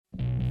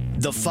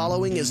The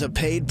following is a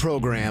paid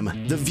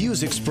program. The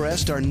views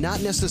expressed are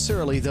not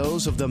necessarily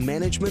those of the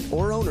management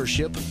or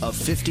ownership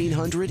of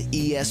 1500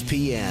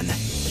 ESPN.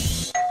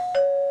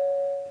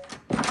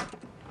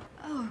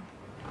 Oh,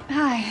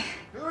 hi.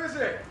 Who is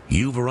it?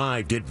 You've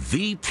arrived at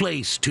the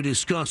place to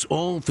discuss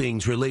all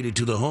things related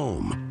to the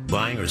home.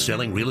 Buying or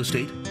selling real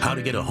estate, how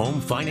to get a home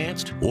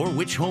financed, or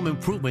which home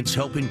improvements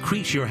help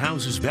increase your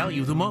house's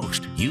value the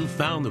most. You've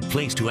found the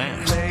place to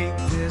ask. Make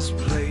this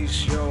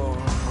place your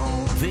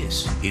home.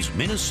 This is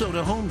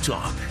Minnesota Home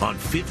Talk on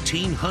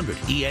 1500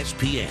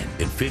 ESPN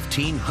and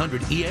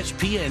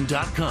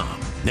 1500ESPN.com.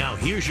 Now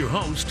here's your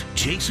host,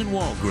 Jason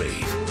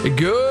Walgrave.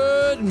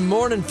 Good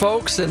morning,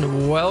 folks,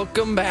 and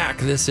welcome back.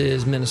 This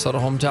is Minnesota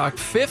Home Talk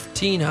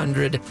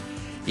 1500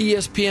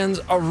 ESPN's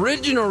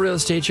original real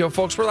estate show.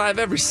 Folks, we're live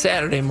every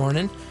Saturday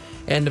morning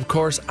and, of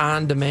course,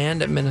 on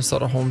demand at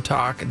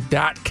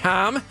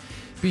minnesotahometalk.com.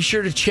 Be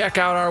sure to check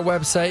out our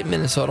website,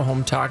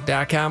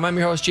 minnesotahometalk.com. I'm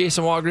your host,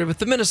 Jason Walgrave, with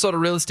the Minnesota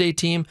Real Estate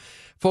Team.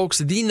 Folks,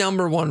 the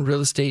number one real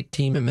estate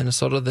team in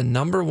Minnesota, the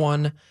number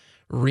one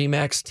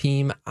RE/MAX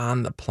team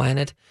on the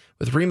planet.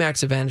 With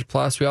RE/MAX Advantage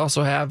Plus, we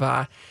also have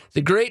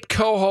the great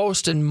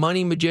co-host and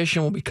money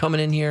magician will be coming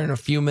in here in a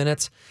few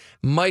minutes,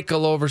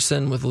 Michael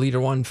Overson with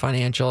Leader One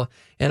Financial.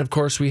 And, of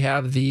course, we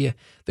have the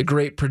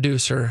great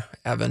producer,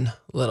 Evan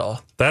Little.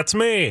 That's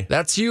me.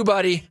 That's you,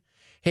 buddy.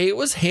 Hey, it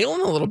was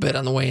hailing a little bit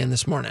on the way in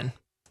this morning.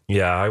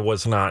 Yeah, I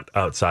was not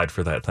outside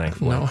for that,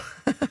 thankfully. No.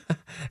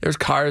 There's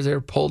cars that were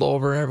pulled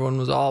over. Everyone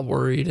was all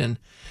worried,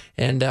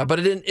 but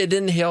it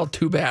didn't hail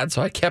too bad,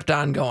 so I kept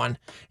on going,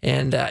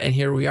 and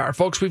here we are.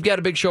 Folks, we've got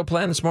a big show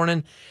planned this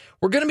morning.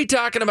 We're going to be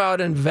talking about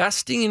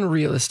investing in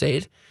real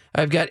estate.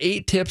 I've got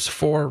 8 tips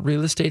for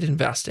real estate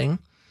investing.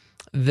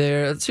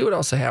 Let's see what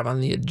else I have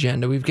on the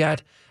agenda. We've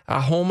got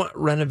home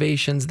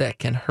renovations that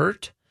can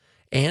hurt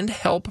and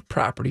help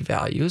property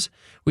values.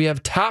 We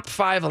have top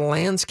 5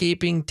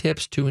 landscaping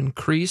tips to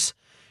increase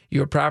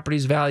your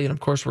property's value. And, of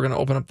course, we're going to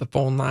open up the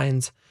phone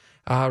lines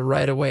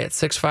right away at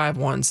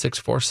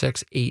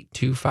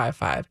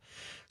 651-646-8255.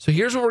 So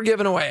here's what we're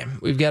giving away.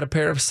 We've got a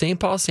pair of St.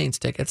 Paul Saints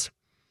tickets.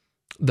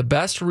 The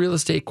best real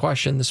estate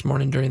question this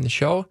morning during the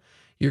show,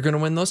 you're going to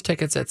win those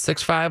tickets at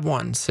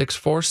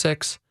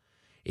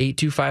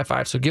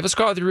 651-646-8255. So give us a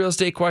call with your real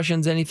estate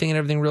questions, anything and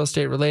everything real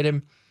estate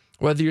related.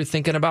 Whether you're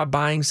thinking about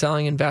buying,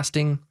 selling,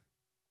 investing,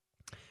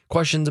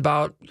 questions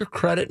about your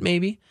credit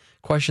maybe,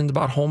 questions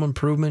about home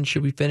improvement,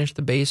 should we finish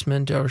the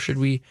basement or should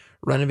we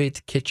renovate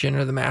the kitchen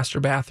or the master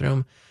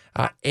bathroom,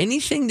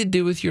 anything to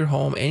do with your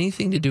home,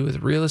 anything to do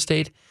with real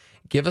estate,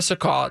 give us a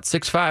call at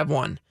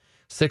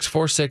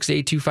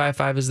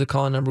 651-646-8255 is the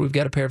call number. We've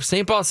got a pair of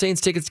St. Paul Saints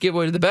tickets to give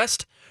away to the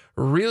best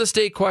real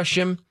estate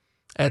question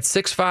at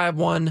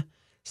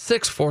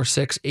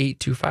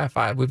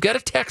 651-646-8255. We've got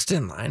a text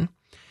in line.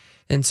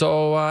 And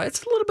so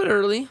it's a little bit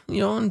early,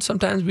 and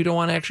sometimes we don't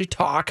want to actually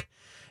talk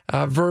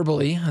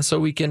verbally. So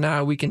we can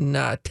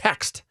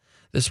text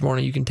this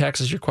morning. You can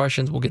text us your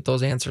questions. We'll get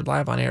those answered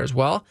live on air as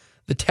well.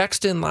 The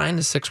text in line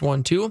is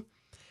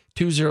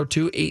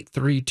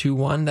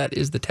 612-202-8321. That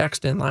is the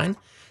text in line,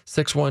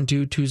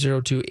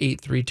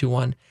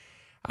 612-202-8321.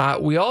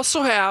 We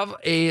also have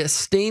a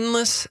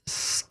stainless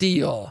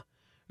steel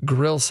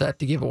grill set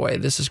to give away.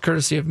 This is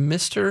courtesy of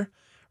Mr.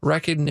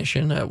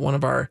 Recognition, one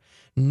of our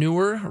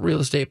newer real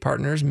estate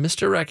partners,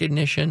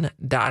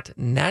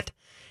 MrRecognition.net.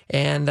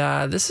 And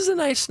this is a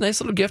nice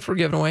little gift we're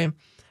giving away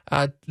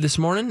this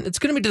morning. It's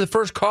going to be to the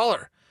first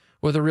caller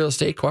with a real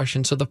estate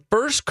question. So the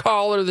first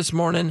caller this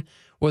morning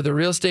with a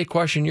real estate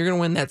question, you're going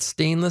to win that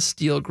stainless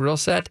steel grill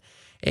set.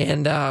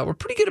 And we're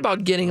pretty good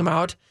about getting them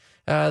out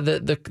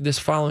this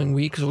following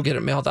week because we'll get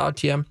it mailed out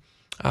to you.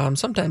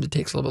 Sometimes it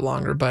takes a little bit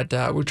longer, but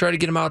we'll try to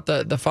get them out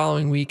the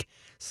following week.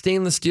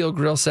 Stainless steel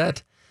grill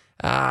set.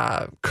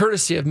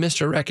 Courtesy of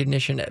Mr.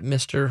 Recognition at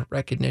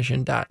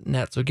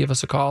MrRecognition.net. So give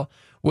us a call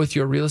with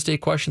your real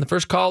estate question. The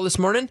first call this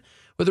morning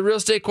with a real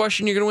estate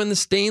question, you're going to win the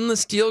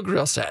stainless steel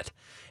grill set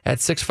at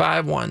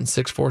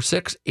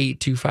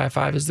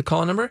 651-646-8255 is the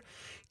call number.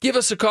 Give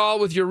us a call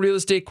with your real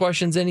estate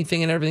questions,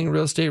 anything and everything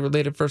real estate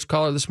related. First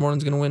caller this morning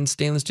is going to win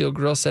stainless steel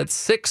grill set.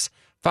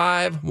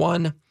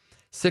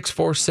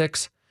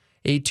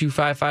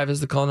 651-646-8255 is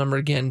the call number.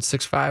 Again,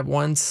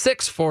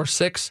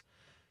 651-646-8255.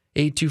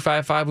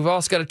 8255. We've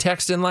also got a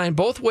text in line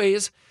both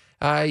ways.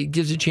 It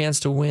gives you a chance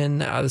to win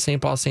the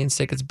St. Paul Saints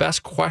tickets.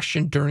 Best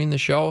question during the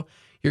show,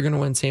 you're going to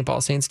win St.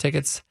 Paul Saints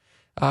tickets.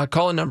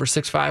 Call in number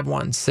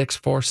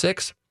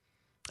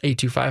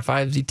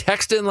 651-646-8255. The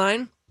text in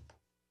line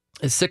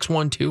is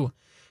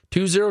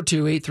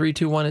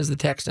 612-202-8321 is the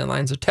text in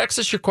line. So text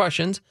us your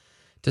questions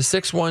to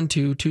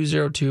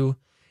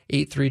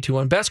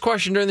 612-202-8321. Best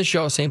question during the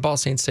show, St. Paul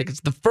Saints tickets.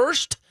 The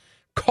first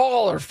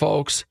caller,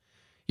 folks,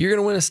 you're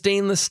going to win a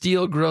stainless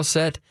steel grill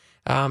set.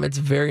 It's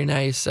very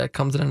nice. It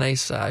comes in a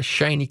nice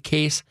shiny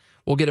case.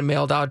 We'll get it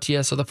mailed out to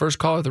you. So the first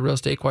caller with the real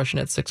estate question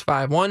at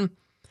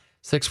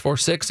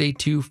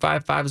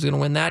 651-646-8255 is going to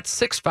win that.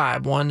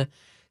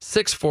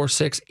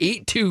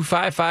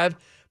 651-646-8255.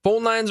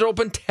 Phone lines are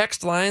open.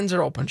 Text lines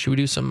are open. Should we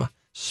do some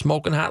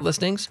smoking hot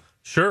listings?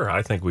 Sure,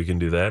 I think we can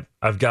do that.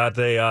 I've got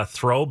a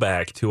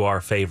throwback to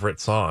our favorite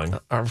song.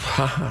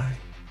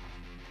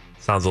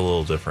 Sounds a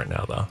little different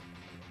now, though.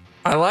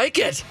 I like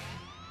it.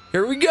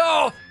 Here we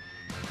go.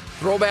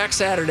 Throwback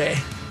Saturday.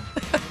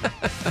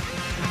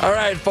 All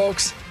right,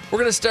 folks. We're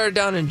going to start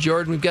down in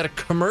Jordan. We've got a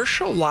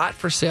commercial lot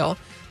for sale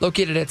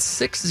located at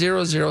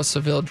 600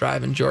 Seville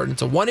Drive in Jordan.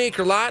 It's a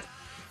 1-acre lot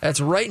that's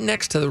right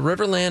next to the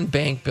Riverland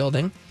Bank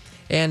building.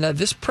 And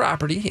this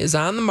property is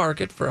on the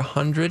market for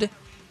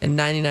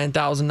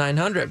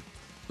 $199,900.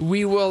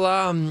 We will,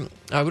 we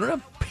don't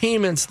have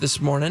payments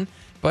this morning,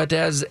 but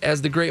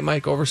as the great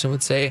Mike Overson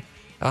would say,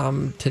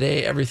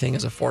 today everything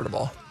is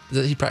affordable.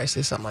 He'd probably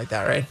say something like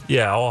that, right?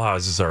 Yeah, all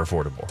houses are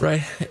affordable.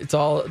 Right. It's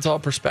all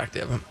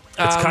perspective.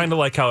 It's kind of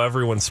like how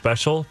everyone's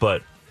special,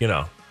 but,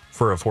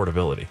 for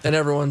affordability. And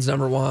everyone's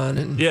number one.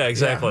 And yeah,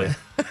 exactly.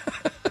 Yeah.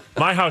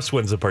 My house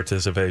wins a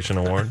participation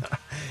award.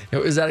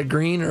 Is that a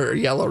green or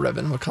yellow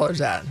ribbon? What color is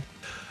that?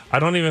 I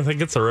don't even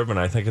think it's a ribbon.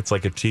 I think it's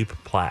like a cheap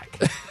plaque.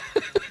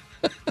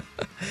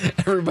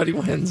 Everybody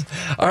wins.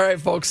 All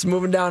right, folks,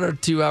 moving down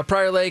to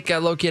Prior Lake,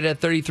 located at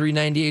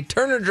 3398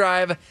 Turner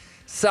Drive,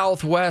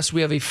 Southwest.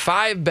 We have a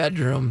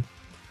 5-bedroom,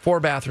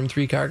 4-bathroom,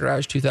 3-car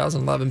garage,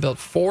 2011, built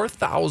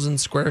 4,000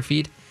 square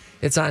feet.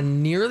 It's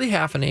on nearly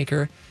half an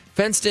acre,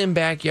 fenced-in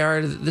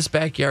backyard. This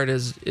backyard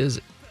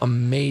is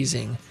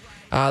amazing.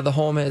 The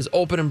home is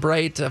open and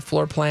bright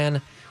floor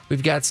plan.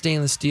 We've got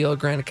stainless steel,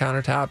 granite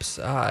countertops.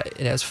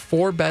 It has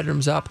 4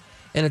 bedrooms up,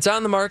 and it's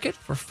on the market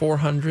for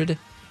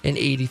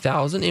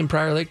 $480,000 in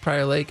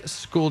Prior Lake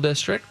School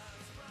District.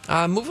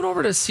 Moving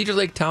over to Cedar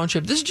Lake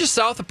Township. This is just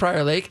south of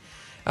Prior Lake.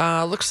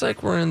 Looks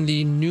like we're in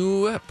the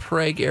New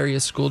Prague Area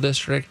School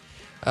District.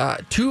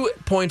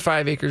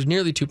 2.5 acres,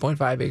 nearly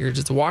 2.5 acres.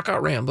 It's a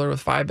walkout rambler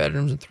with 5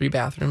 bedrooms and 3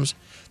 bathrooms.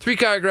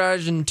 3-car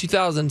garage in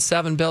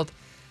 2007 built.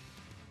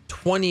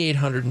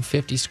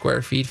 2,850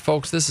 square feet.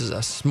 Folks, this is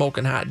a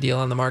smoking hot deal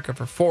on the market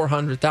for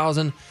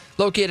 $400,000.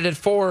 Located at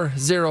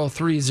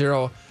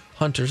 4030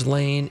 Hunters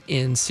Lane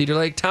in Cedar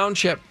Lake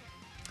Township.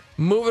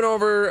 Moving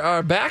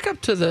over back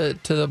up to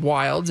the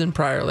Wilds in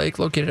Prior Lake,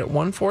 located at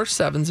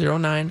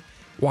 14709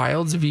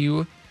 Wilds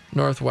View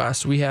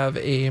Northwest. We have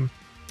an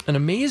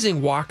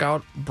amazing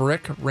walkout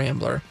brick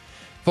rambler.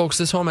 Folks,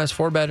 this home has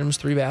 4 bedrooms,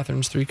 3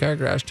 bathrooms, 3-car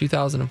garage,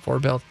 2004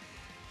 built.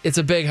 It's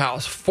a big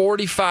house,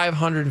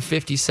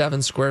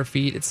 4,557 square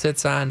feet. It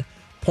sits on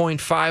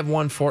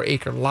 0.514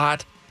 acre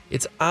lot.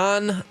 It's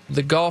on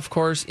the golf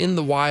course in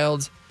the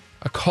Wilds,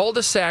 a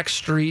cul-de-sac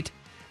street.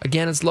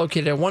 Again, it's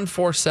located at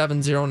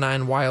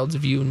 14709 Wilds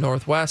View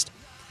Northwest,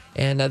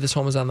 and this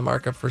home is on the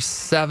market for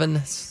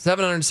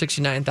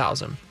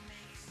 $769,000.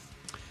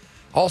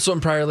 Also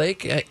in Prior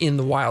Lake, in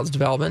the Wilds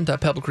development,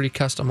 Pebble Creek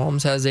Custom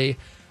Homes has a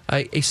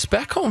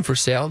spec home for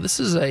sale.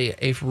 This is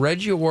a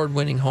Reggie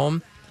Award-winning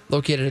home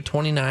located at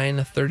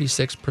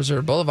 2936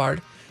 Preserve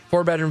Boulevard.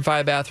 4-bedroom,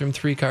 5-bathroom,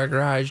 3-car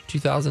garage,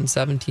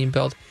 2017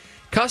 built.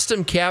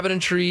 Custom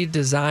cabinetry,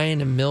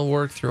 design, and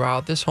millwork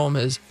throughout. This home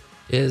is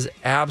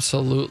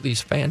absolutely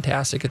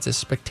fantastic. It's a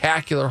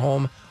spectacular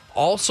home.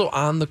 Also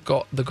on the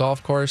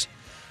golf course.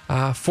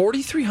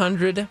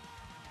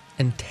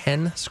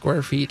 4,310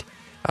 square feet.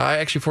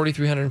 Actually,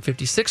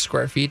 4,356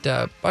 square feet.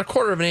 About a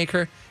quarter of an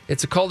acre.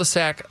 It's a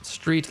cul-de-sac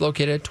street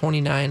located at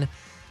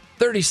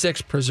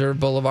 2936 Preserve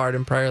Boulevard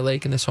in Prior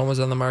Lake, and this home is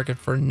on the market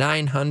for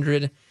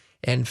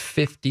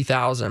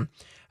 $950,000.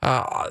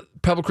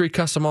 Pebble Creek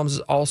Custom Homes is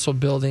also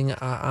building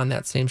on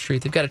that same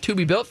street. They've got a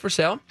to-be-built for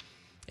sale.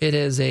 It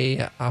is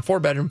a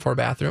 4-bedroom,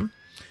 4-bathroom,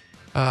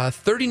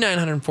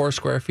 3,904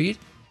 square feet,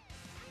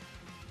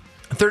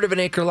 a third of an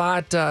acre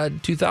lot,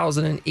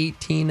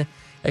 2018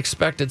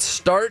 expected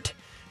start,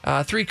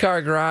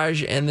 3-car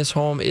garage, and this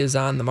home is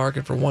on the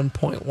market for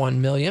 $1.1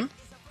 million.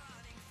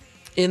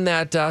 In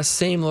that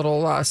same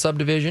little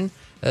subdivision,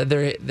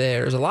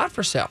 there's a lot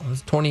for sale.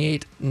 It's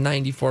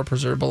 2894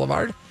 Preserve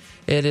Boulevard.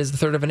 It is the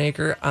third of an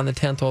acre on the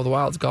 10th hole of the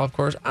Wilds Golf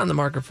Course, on the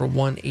market for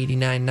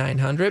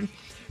 $189,900.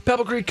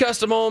 Pebble Creek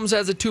Custom Homes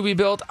has a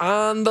to-be-built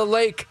on the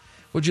lake.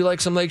 Would you like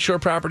some lakeshore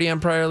property on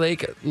Prior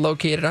Lake,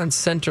 located on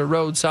Center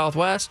Road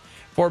Southwest?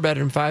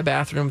 4-bedroom,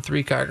 5-bathroom,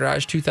 3-car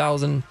garage,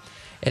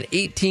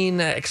 2018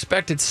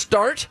 expected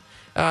start.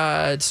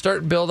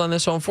 Start build on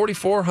this home,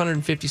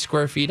 4,450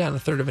 square feet on a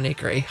third of an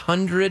acre.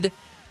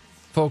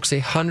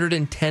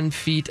 110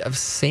 feet of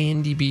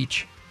sandy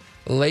beach.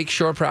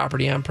 Lakeshore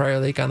property on Prior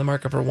Lake, on the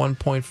market for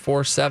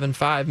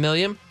 $1.475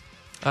 million.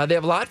 They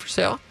have a lot for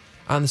sale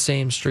on the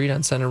same street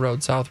on Center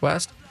Road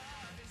Southwest.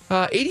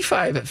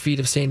 85 feet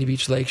of sandy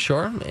beach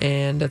lakeshore,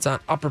 and that's on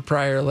Upper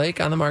Prior Lake,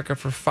 on the market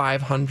for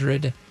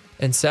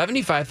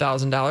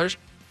 $575,000.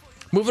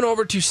 Moving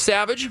over to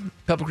Savage,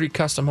 Pebble Creek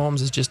Custom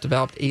Homes has just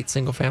developed 8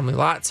 single-family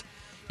lots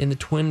in the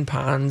Twin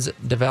Ponds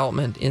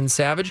development in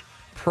Savage.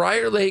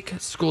 Prior Lake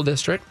School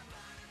District.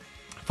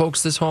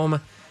 Folks, this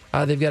home,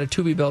 they've got a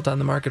to-be-built on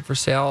the market for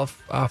sale,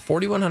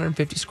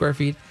 4,150 square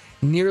feet,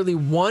 nearly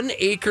 1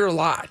 acre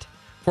lot,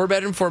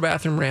 4-bedroom,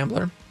 4-bathroom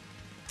rambler,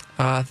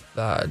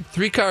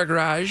 3-car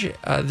garage.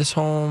 This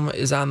home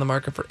is on the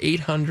market for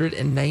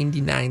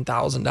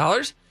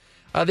 $899,000.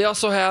 They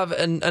also have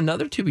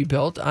another to be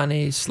built on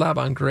a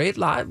slab-on-grade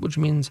lot, which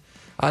means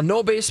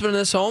no basement in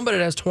this home, but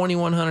it has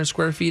 2,100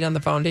 square feet on the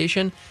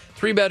foundation,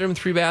 3-bedroom,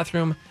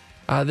 3-bathroom.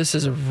 This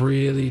is a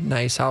really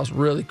nice house,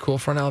 really cool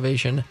front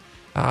elevation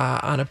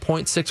on a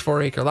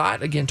 0.64 acre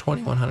lot. Again,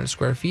 2,100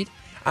 square feet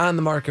on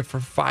the market for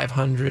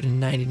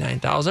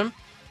 $599,000.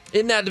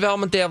 In that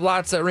development, they have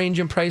lots that range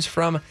in price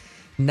from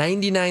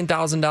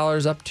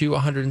 $99,000 up to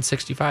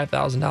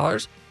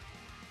 $165,000.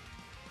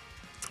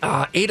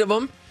 8 of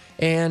them.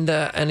 And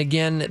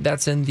again,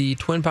 that's in the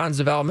Twin Ponds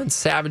Development,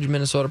 Savage,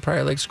 Minnesota,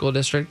 Prior Lake School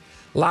District.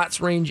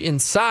 Lots range in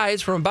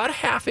size from about a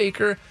half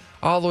acre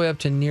all the way up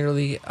to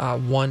nearly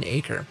 1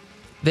 acre.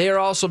 They are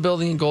also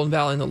building in Golden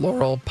Valley in the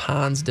Laurel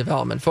Ponds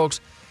Development. Folks,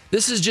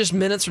 this is just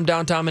minutes from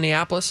downtown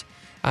Minneapolis,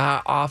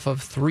 off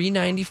of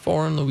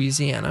 394 in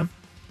Louisiana.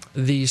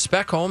 The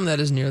spec home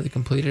that is nearly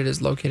completed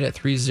is located at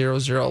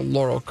 300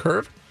 Laurel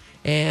Curve,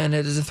 and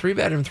it is a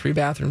 3-bedroom,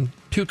 3-bathroom,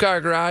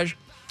 2-car garage.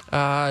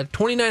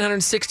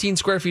 2,916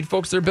 square feet,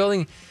 folks. They're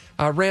building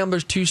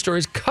Ramblers 2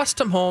 stories,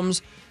 custom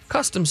homes,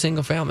 custom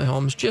single-family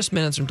homes, just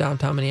minutes from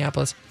downtown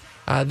Minneapolis.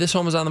 This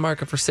home is on the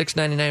market for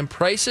 $699,000.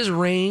 Prices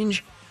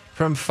range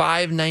from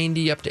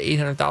 $590,000 up to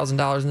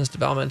 $800,000 in this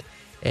development,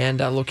 and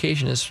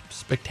location is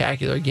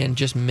spectacular. Again,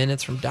 just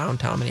minutes from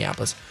downtown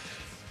Minneapolis.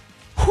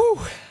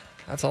 Whew,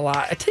 that's a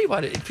lot. I tell you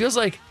what, it feels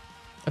like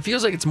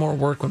it's more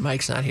work when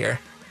Mike's not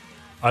here.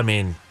 I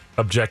mean,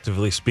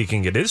 objectively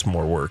speaking, it is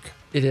more work.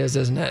 It is,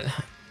 isn't it?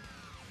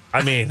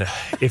 I mean,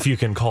 if you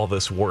can call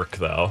this work,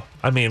 though.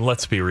 I mean,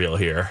 let's be real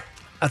here.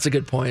 That's a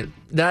good point.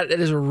 That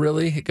is a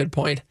really good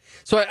point.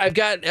 So I've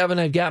got, Evan,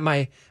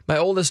 my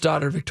oldest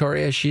daughter,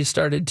 Victoria. She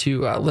started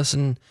to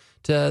listen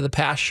to the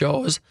past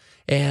shows,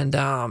 and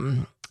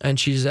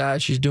she's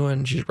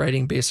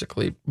writing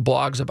basically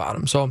blogs about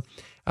them. So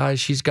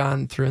she's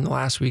gone through in the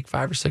last week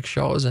 5 or 6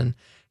 shows, and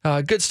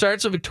good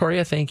start. So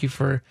Victoria, thank you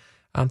for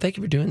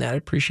doing that. I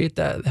appreciate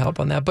the help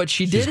on that. But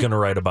she's going to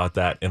write about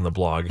that in the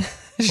blog.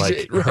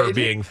 Like right. Her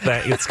being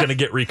it's going to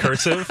get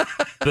recursive.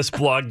 This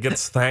blog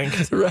gets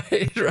thanked.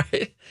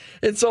 Right.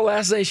 And so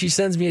last night she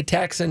sends me a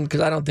text, and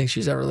because I don't think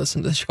she's ever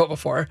listened to the show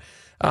before,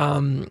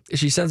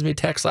 she sends me a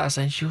text last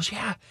night. And she goes,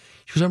 "Yeah."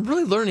 She goes, "I'm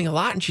really learning a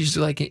lot." And she's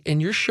like,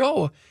 "And your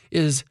show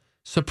is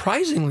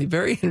surprisingly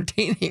very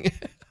entertaining."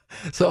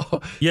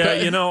 So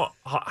yeah,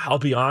 I'll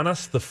be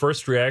honest. The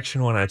first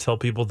reaction when I tell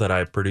people that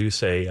I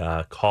produce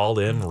a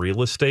call-in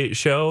real estate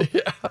show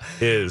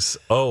is,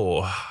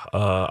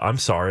 I'm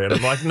sorry. And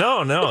I'm like,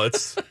 no,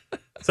 it's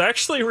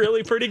actually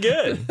really pretty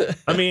good.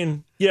 I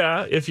mean,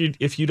 yeah, if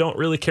you don't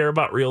really care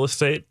about real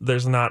estate,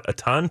 there's not a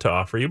ton to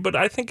offer you, but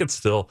I think it's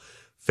still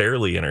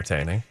fairly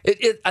entertaining.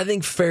 I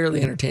think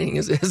fairly entertaining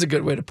is a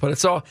good way to put it.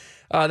 So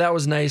that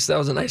was nice. That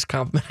was a nice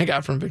compliment I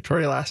got from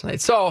Victoria last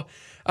night. So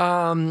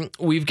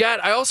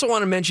I also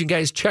want to mention,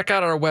 guys, check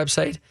out our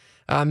website,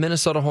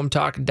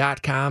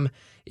 minnesotahometalk.com.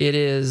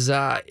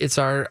 It's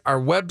our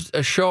web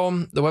show,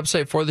 the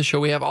website for the show.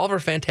 We have all of our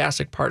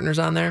fantastic partners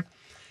on there.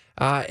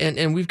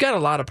 And we've got a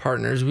lot of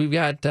partners. We've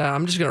got,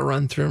 I'm just going to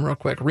run through them real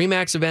quick.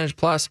 Remax Advantage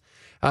Plus,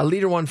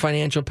 Leader One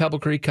Financial, Pebble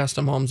Creek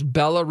Custom Homes,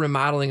 Bella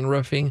Remodeling and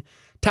Roofing,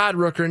 Todd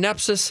Rooker,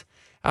 Nepsis.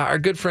 Our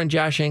good friend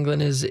Josh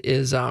Englund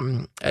is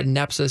at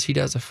Nepsis. He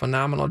does a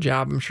phenomenal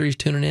job. I'm sure he's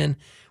tuning in.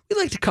 We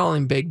like to call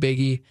him Big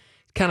Biggie.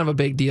 Kind of a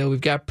big deal. We've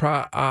got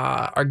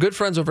our good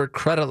friends over at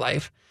Credit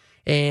Life,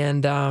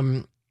 and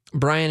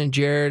Brian and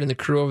Jared and the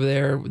crew over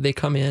there. They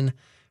come in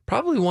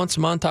probably once a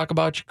month, talk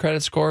about your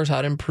credit scores,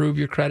 how to improve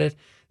your credit.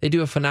 They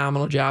do a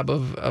phenomenal job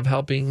of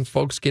helping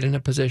folks get in a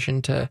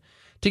position to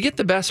get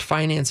the best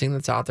financing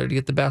that's out there, to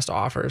get the best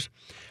offers.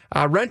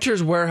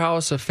 Renters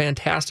Warehouse, a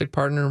fantastic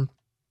partner.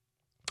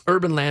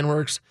 Urban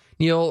Landworks,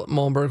 Neil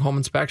Mullenberg Home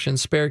Inspection,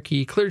 Spare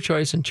Key, Clear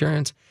Choice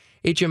Insurance,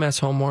 HMS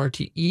Home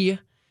Warranty,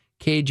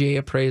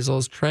 EKJ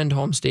Appraisals, Trend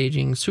Home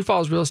Staging, Sioux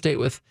Falls Real Estate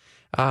with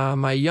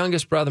my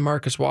youngest brother,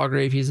 Marcus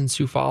Walgrave. He's in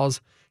Sioux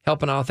Falls,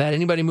 helping out with that.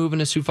 Anybody moving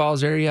to Sioux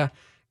Falls area,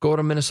 go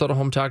to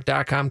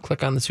minnesotahometalk.com,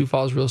 click on the Sioux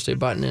Falls Real Estate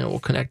button, and it will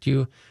connect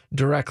you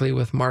directly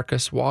with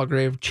Marcus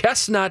Walgrave.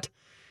 Chestnut,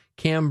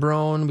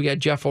 Cambron, we got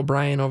Jeff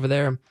O'Brien over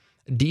there.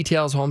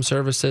 Details Home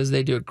Services,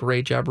 they do a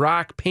great job.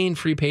 Rock,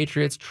 Pain-Free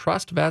Patriots,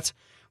 Trust Vets.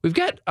 We've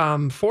got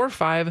 4 or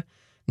 5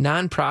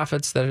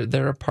 nonprofits that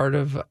are a part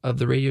of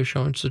the radio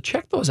show, and so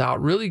check those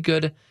out. Really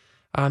good.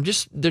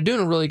 They're doing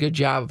a really good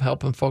job of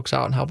helping folks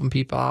out and helping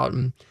people out,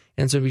 and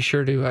so be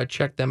sure to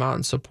check them out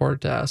and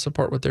support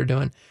what they're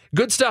doing.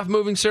 Good Stuff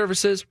Moving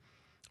Services,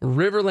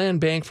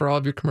 Riverland Bank for all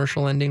of your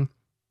commercial lending.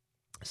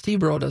 Steve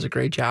Burrow does a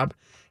great job.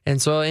 And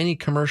so any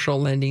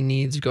commercial lending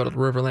needs, go to the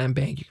Riverland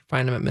Bank. You can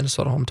find them at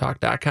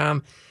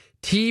minnesotahometalk.com.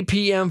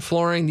 TPM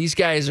Flooring, these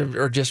guys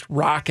are just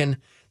rocking.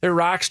 They're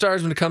rock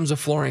stars when it comes to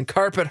flooring.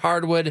 Carpet,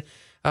 hardwood,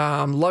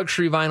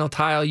 luxury vinyl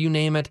tile, you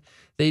name it.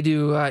 They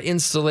do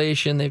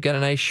installation. They've got a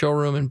nice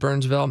showroom in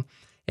Burnsville,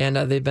 and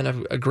they've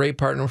been a great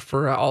partner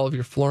for all of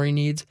your flooring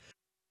needs.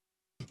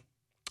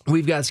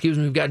 We've got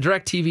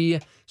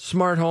DirecTV,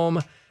 Smart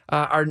Home.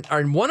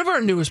 One of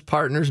our newest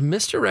partners,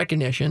 Mr.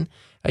 Recognition.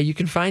 You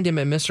can find him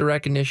at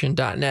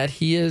MrRecognition.net.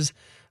 He is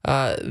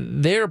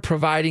They're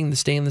providing the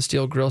stainless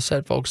steel grill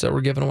set, folks, that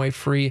we're giving away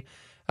free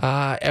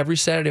every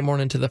Saturday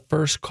morning to the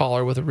first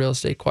caller with a real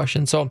estate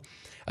question. So,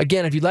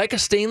 again, if you'd like a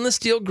stainless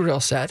steel grill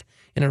set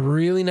in a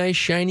really nice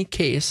shiny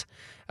case,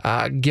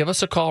 give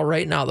us a call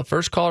right now. The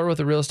first caller with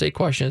a real estate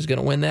question is going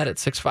to win that at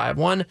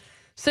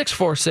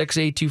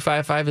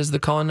 651-646-8255 is the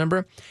call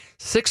number.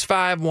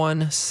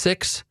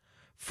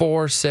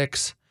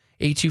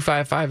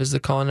 651-646-8255 is the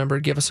call number.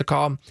 Give us a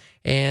call.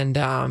 And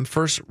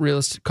first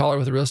caller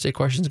with a real estate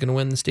question is going to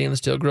win the stainless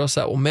steel grill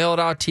set. We'll mail it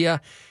out to you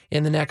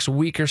in the next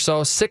week or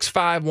so.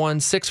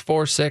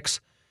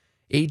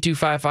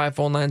 651-646-8255.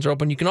 Phone lines are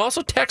open. You can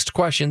also text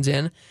questions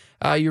in.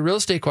 Your real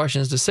estate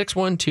questions to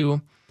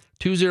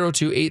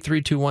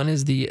 612-202-8321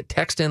 is the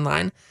text-in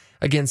line.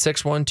 Again,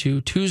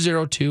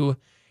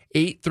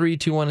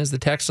 612-202-8321 is the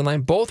text-in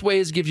line. Both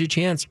ways gives you a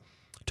chance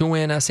to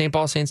win St.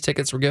 Paul Saints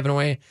tickets. We're giving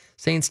away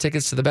Saints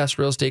tickets to the best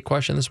real estate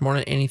question this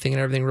morning, anything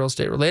and everything real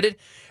estate related.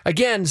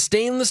 Again,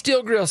 stainless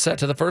steel grill set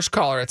to the first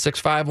caller at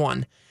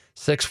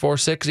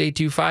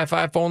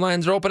 651-646-8255. Phone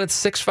lines are open at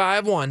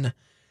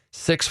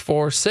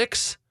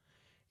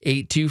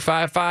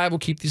 651-646-8255. We'll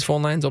keep these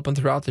phone lines open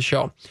throughout the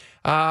show.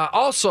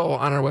 Also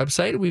on our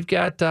website, we've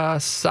got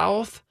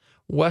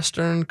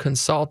Southwestern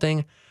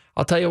Consulting.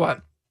 I'll tell you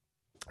what,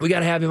 we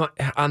got to have him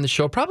on the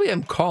show. Probably have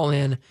him call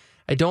in.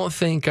 I don't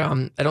think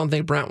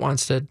Brent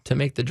wants to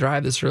make the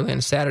drive this early on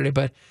a Saturday,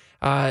 but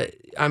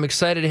I'm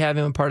excited to have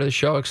him a part of the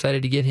show.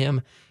 Excited to get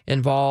him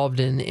involved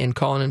in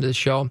calling into the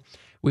show.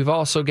 We've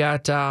also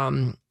got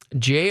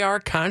JR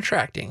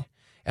Contracting.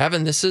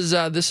 Evan, this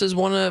is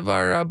one of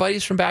our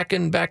buddies from back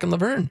in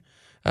Laverne,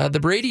 the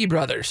Brady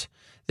brothers.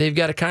 They've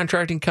got a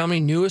contracting company,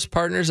 newest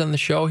partners on the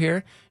show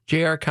here,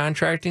 JR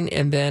Contracting,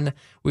 and then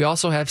we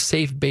also have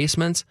Safe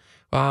Basements,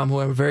 who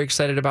I'm very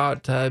excited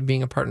about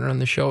being a partner on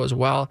the show as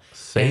well.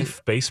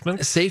 Safe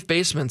Basements? Safe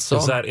Basements. So,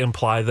 does that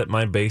imply that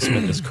my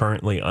basement is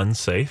currently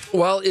unsafe?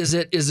 Well, is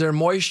there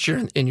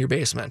moisture in your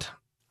basement?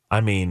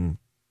 I mean,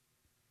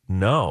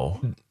 no.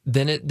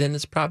 Then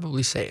it's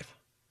probably safe.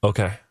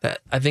 Okay.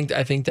 I think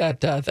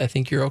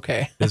you're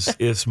okay.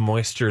 Is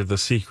moisture the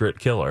secret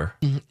killer?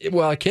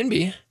 Well, it can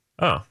be.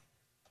 Oh.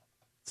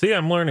 See,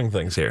 I'm learning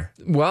things here.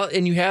 Well,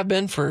 and you have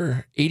been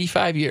for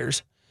 85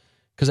 years,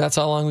 because that's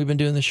how long we've been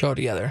doing the show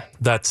together.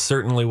 That's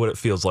certainly what it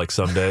feels like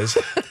some days.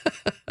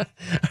 All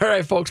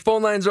right, folks.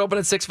 Phone lines are open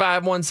at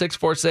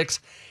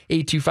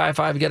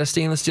 651-646-8255. We got a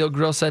stainless steel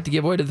grill set to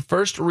give away to the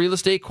first real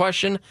estate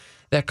question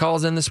that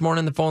calls in this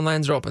morning. The phone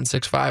lines are open,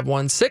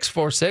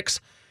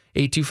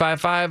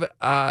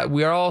 651-646-8255.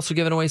 We are also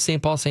giving away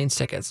St. Paul Saints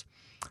tickets.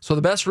 So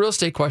the best real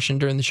estate question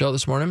during the show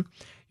this morning,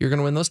 you're going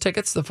to win those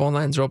tickets. The phone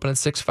lines are open at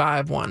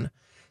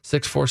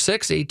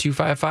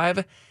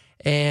 651-646-8255.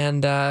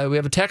 And we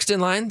have a text-in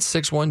line,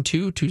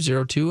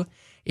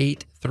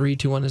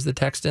 612-202-8321 is the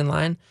text-in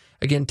line.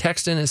 Again,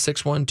 text-in is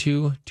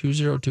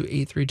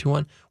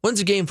 612-202-8321. When's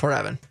the game for,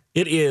 Evan?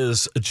 It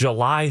is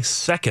July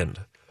 2nd.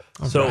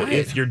 So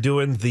if you're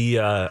doing the,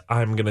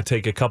 I'm going to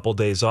take a couple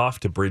days off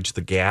to bridge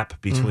the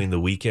gap between the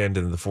weekend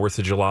and the 4th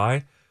of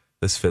July,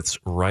 this fits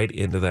right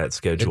into that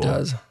schedule. It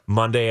does.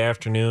 Monday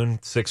afternoon,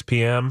 6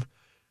 p.m.,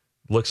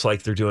 looks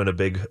like they're doing a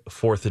big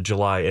 4th of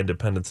July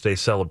Independence Day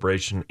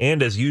celebration.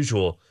 And as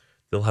usual,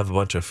 they'll have a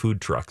bunch of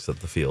food trucks at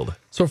the field.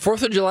 So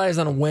 4th of July is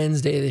on a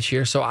Wednesday this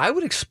year. So I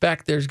would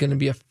expect there's going to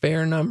be a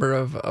fair number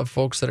of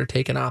folks that are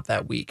taking off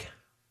that week.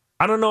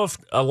 I don't know if,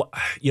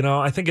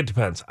 I think it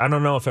depends. I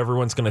don't know if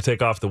everyone's going to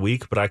take off the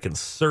week, but I can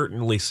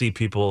certainly see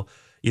people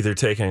either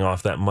taking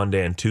off that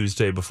Monday and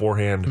Tuesday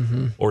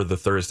beforehand or the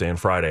Thursday and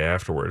Friday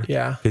afterward.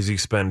 Yeah. Because you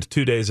spend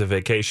 2 days of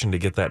vacation to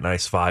get that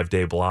nice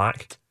 5-day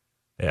block.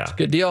 Yeah. It's a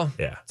good deal.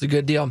 Yeah. It's a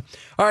good deal.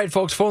 All right,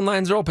 folks, phone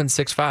lines are open,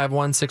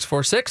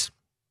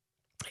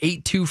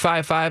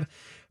 651-646-8255.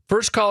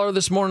 First caller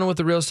this morning with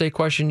the real estate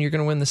question, you're going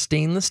to win the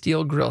stainless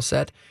steel grill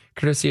set,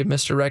 courtesy of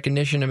Mr.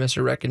 Recognition and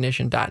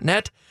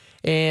MrRecognition.net.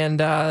 And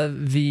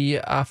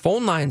the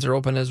phone lines are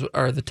open,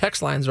 or the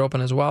text lines are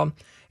open as well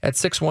at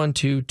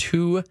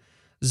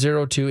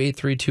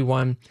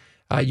 612-202-8321.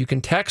 You can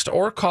text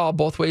or call.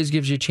 Both ways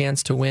gives you a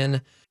chance to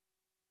win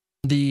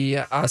the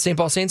St.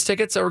 Paul Saints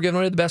tickets that we're giving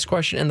away to the best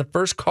question. And the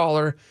first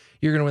caller,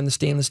 you're going to win the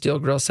stainless steel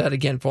grill set.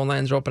 Again, phone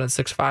lines are open at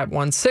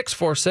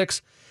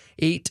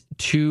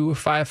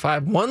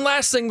 651-646-8255. One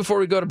last thing before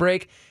we go to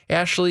break.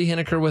 Ashley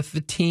Hineker with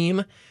the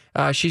team.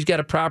 She's got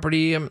a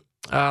property.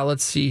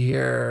 Let's see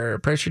here.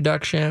 Price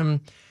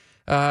reduction.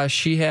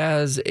 She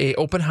has a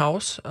open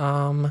house.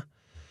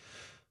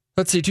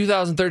 Let's see.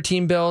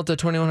 2013 built, a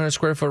 2,100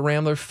 square foot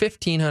Rambler,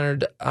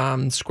 1,500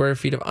 square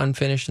feet of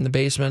unfinished in the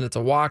basement. It's a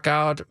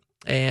walkout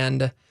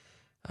and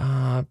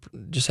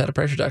just had a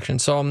price reduction.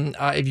 So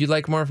if you'd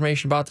like more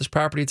information about this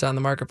property, it's on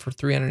the market for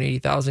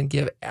 $380,000.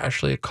 Give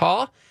Ashley a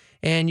call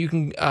and you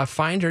can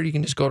find her. You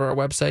can just go to our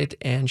website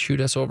and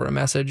shoot us over a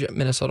message at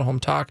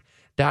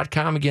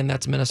MinnesotaHometalk.com. Again,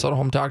 that's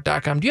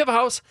MinnesotaHometalk.com. Do you have a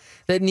house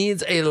that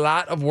needs a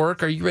lot of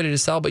work? Are you ready to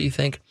sell, but you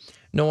think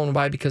no one will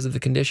buy because of the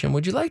condition?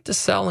 Would you like to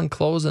sell and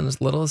close in as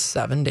little as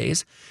 7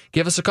 days?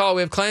 Give us a call.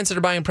 We have clients that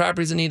are buying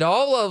properties that need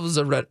all levels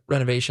of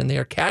renovation. They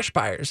are cash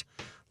buyers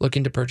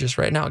looking to purchase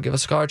right now. Give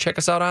us a call or check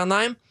us out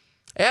online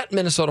at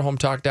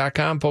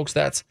MinnesotaHometalk.com. Folks,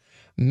 that's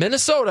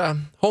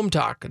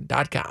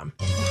MinnesotaHometalk.com.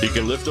 He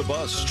can lift a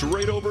bus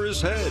straight over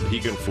his head. He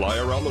can fly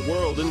around the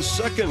world in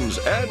seconds.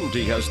 And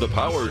he has the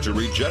power to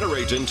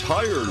regenerate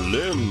entire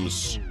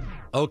limbs.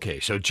 Okay,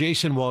 so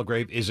Jason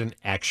Walgrave isn't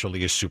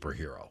actually a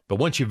superhero. But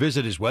once you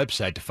visit his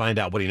website to find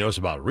out what he knows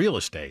about real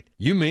estate,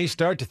 you may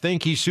start to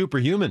think he's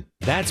superhuman.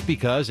 That's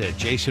because at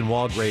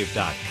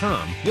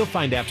jasonwalgrave.com, you'll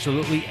find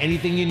absolutely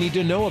anything you need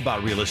to know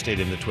about real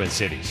estate in the Twin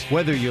Cities.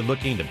 Whether you're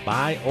looking to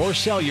buy or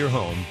sell your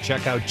home,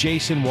 check out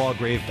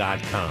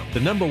jasonwalgrave.com, the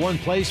 #1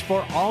 place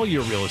for all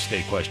your real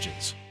estate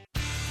questions.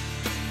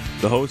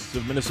 The hosts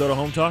of Minnesota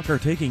Home Talk are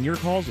taking your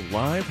calls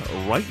live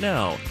right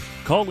now.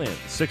 Call in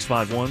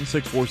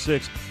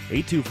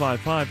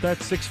 651-646-8255.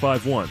 That's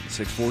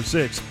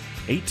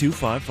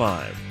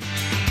 651-646-8255.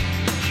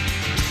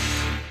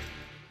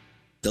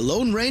 The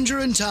Lone Ranger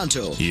and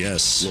Tonto.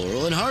 Yes.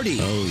 Laurel and Hardy.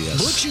 Oh,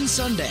 yes. Butch and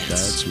Sundance.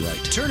 That's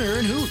right. Turner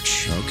and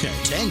Hooch. Okay.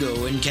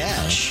 Tango and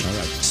Cash. All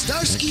right.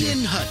 Starsky Okay.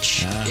 and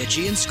Hutch.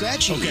 Itchy and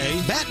Scratchy.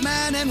 Okay.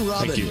 Batman and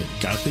Robin. Thank you.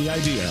 Got the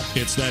idea.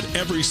 It's that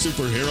every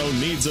superhero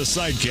needs a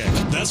sidekick.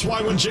 That's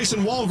why when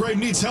Jason Walgrave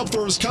needs help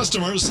for his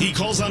customers, he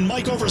calls on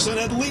Mike Overson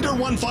at Leader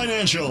One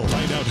Financial.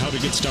 Find out how to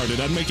get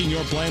started on making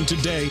your plan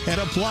today at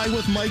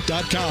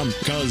applywithmike.com,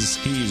 because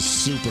he's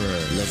super.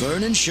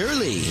 Laverne and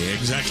Shirley.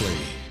 Exactly.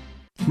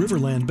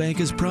 Riverland Bank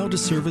is proud to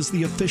serve as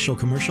the official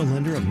commercial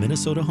lender of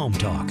Minnesota Home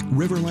Talk.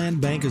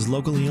 Riverland Bank is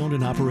locally owned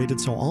and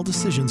operated, so all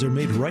decisions are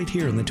made right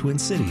here in the Twin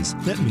Cities.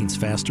 That means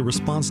faster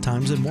response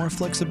times and more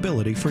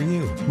flexibility for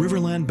you.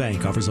 Riverland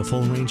Bank offers a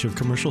full range of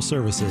commercial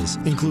services,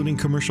 including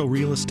commercial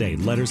real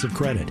estate, letters of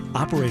credit,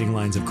 operating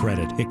lines of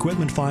credit,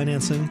 equipment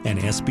financing, and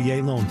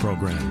SBA loan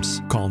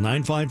programs. Call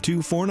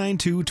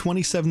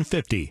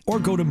 952-492-2750 or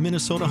go to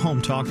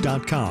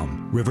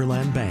minnesotahometalk.com.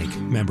 Riverland Bank,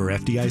 member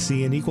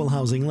FDIC and equal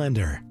housing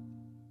lender.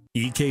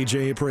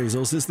 EKJ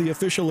Appraisals is the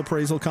official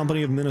appraisal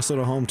company of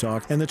Minnesota Home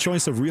Talk and the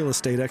choice of real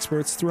estate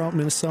experts throughout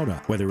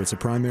Minnesota. Whether it's a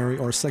primary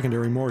or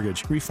secondary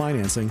mortgage,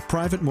 refinancing,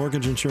 private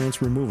mortgage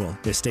insurance removal,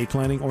 estate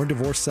planning, or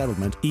divorce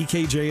settlement,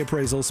 EKJ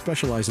Appraisals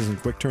specializes in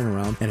quick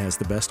turnaround and has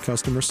the best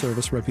customer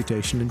service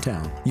reputation in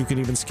town. You can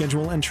even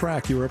schedule and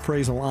track your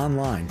appraisal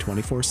online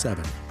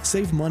 24/7.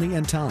 Save money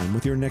and time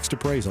with your next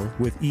appraisal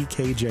with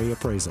EKJ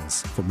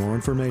Appraisals. For more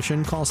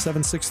information, call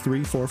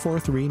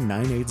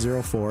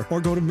 763-443-9804 or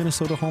go to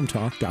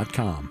minnesotahometalk.com.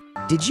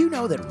 Did you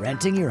know that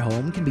renting your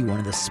home can be one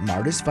of the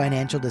smartest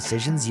financial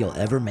decisions you'll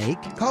ever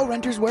make? Call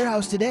Renters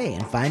Warehouse today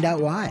and find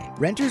out why.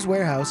 Renters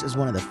Warehouse is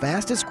one of the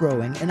fastest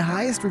growing and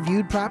highest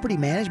reviewed property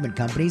management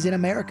companies in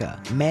America.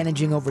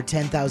 Managing over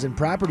 10,000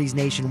 properties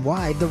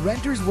nationwide, the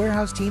Renters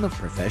Warehouse team of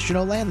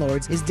professional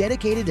landlords is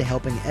dedicated to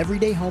helping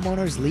everyday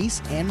homeowners lease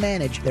and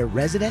manage their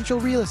residential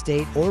real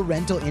estate or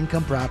rental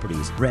income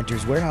properties.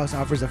 Renters Warehouse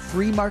offers a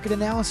free market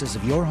analysis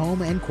of your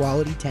home and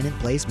quality tenant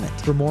placement.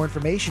 For more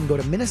information, go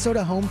to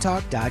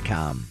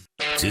minnesotahometalk.com.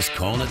 Just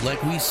calling it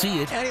like we see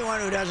it. Anyone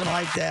who doesn't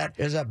like that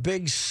is a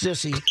big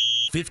sissy.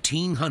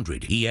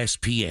 1500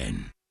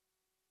 ESPN.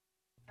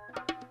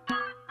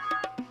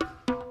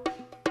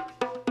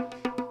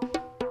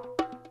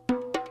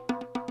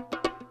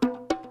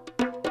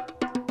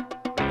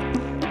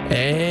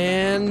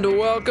 And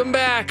welcome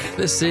back.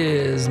 This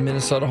is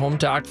Minnesota Home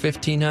Talk,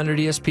 1500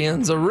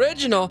 ESPN's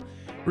original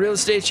real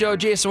estate show.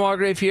 Jason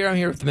Walgrave here. I'm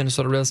here with the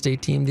Minnesota real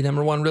estate team, the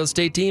 #1 real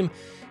estate team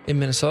in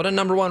Minnesota,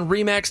 #1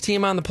 RE/MAX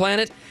team on the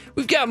planet.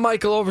 We've got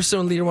Michael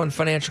Overson, Leader One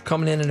Financial,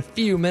 coming in a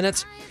few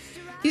minutes.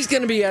 He's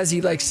going to be, as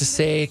he likes to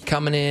say,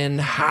 coming in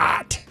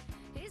hot.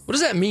 What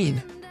does that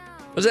mean?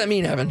 What does that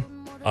mean, Evan?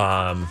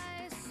 The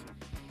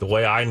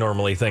way I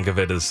normally think of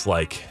it is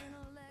like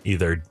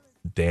either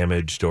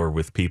damaged or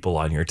with people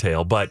on your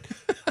tail, but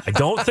I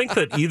don't think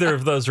that either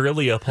of those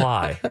really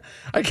apply.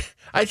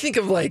 I think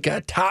of like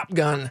a Top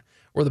Gun,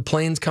 where the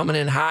plane's coming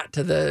in hot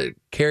to the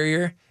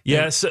carrier.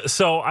 Yes.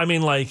 So, I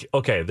mean, like,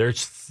 okay,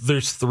 there's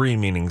three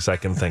meanings I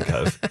can think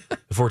of.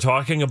 If we're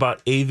talking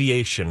about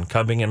aviation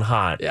coming in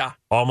hot, yeah,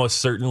 almost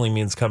certainly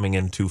means coming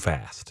in too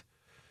fast.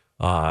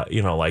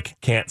 Like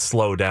can't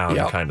slow down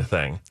kind of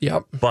thing.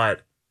 Yep.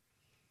 But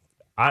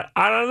I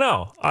don't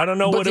know. I don't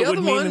know what it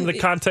would mean in the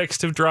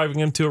context of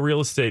driving into a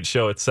real estate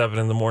show at 7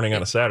 a.m. on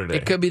a Saturday.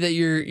 It could be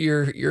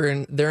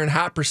that they're in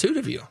hot pursuit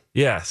of you.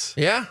 Yes.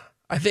 Yeah.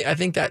 I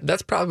think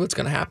that's probably what's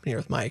going to happen here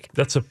with Mike.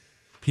 That's a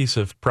piece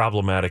of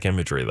problematic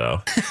imagery,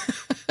 though,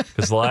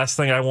 because the last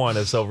thing I want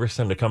is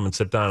Overson to come and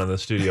sit down in the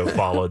studio,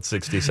 followed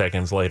 60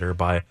 seconds later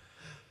by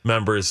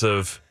members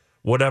of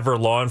whatever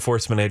law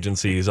enforcement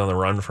agency he's on the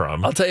run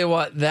from. I'll tell you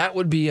what, that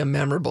would be a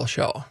memorable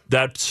show.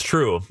 That's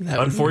true.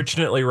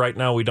 Unfortunately, right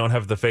now we don't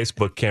have the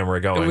Facebook camera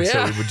going,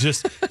 so it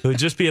would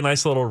just be a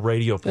nice little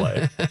radio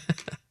play.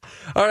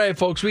 All right,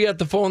 folks, we got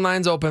the phone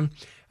lines open.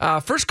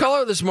 First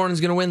caller this morning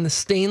is going to win the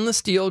stainless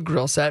steel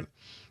grill set.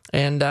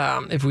 And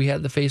if we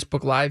had the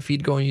Facebook Live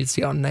feed going, you'd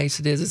see how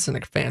nice it is. It's in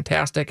a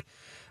fantastic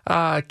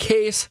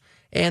case.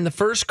 And the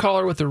first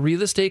caller with a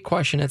real estate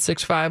question at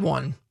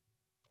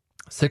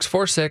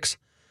 651-646-8255.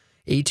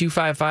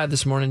 8255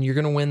 this morning. You're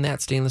going to win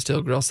that stainless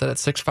steel grill set at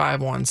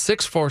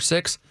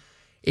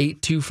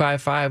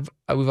 651-646-8255.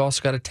 We've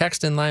also got a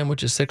text in line,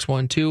 which is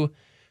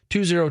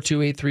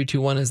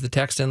 612-202-8321 is the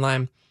text in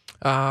line.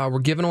 We're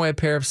giving away a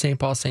pair of St.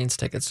 Paul Saints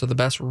tickets. So the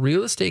best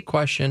real estate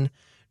question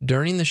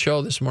during the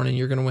show this morning,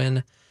 you're going to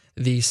win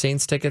the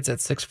Saints tickets at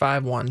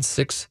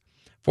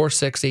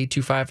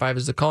 651-646-8255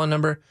 is the call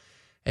number.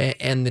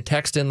 And the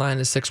text in line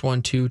is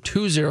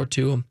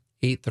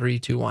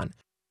 612-202-8321.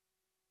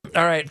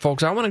 All right,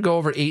 folks, I want to go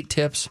over 8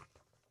 tips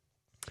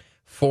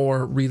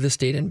for real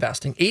estate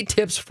investing. 8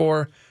 tips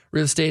for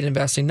real estate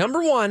investing.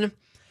 Number 1,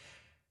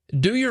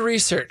 do your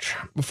research.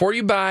 Before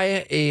you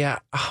buy a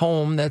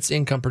home that's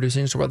income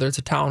producing, so whether it's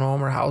a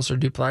townhome or house or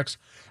duplex,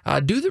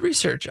 do the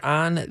research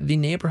on the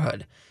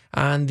neighborhood,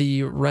 on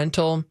the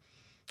rental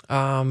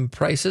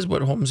prices,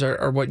 what homes are,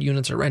 or what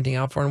units are renting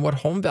out for, and what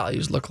home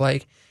values look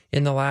like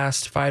in the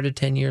last 5 to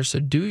 10 years. So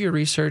do your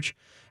research.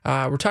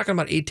 We're talking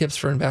about 8 tips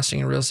for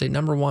investing in real estate.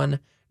 Number 1,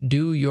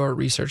 do your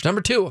research.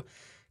 Number 2,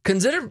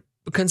 consider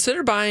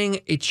buying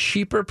a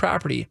cheaper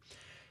property.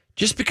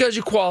 Just because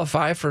you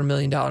qualify for $1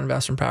 million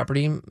investment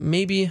property,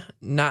 maybe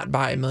not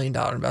buy $1 million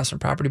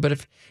investment property. But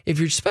if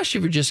you're, especially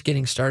if you're just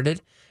getting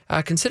started,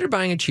 consider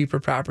buying a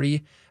cheaper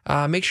property.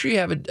 Make sure you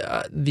have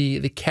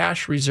the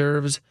cash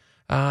reserves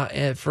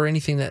for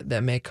anything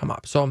that may come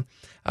up. So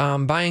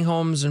buying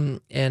homes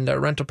and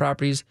rental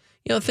properties,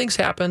 things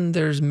happen.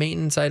 There's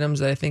maintenance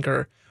items that I think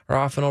are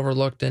often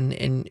overlooked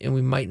and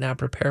we might not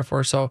prepare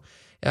for. So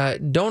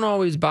don't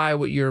always buy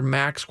what you're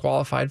max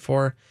qualified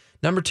for.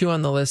 Number 2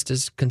 on the list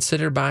is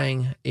consider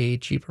buying a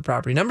cheaper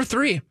property. Number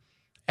 3,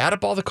 add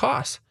up all the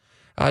costs.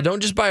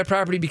 Don't just buy a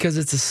property because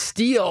it's a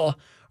steal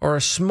or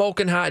a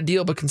smoking hot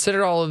deal, but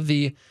consider all of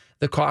the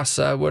costs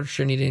which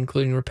are needed,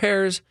 including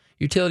repairs,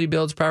 utility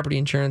bills, property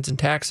insurance, and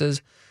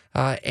taxes,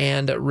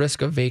 and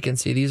risk of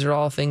vacancy. These are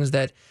all things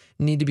that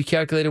need to be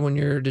calculated when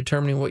you're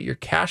determining what your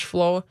cash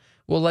flow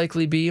will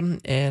likely be,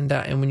 and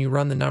when you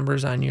run the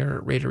numbers on your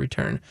rate of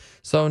return.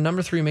 So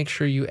number 3, make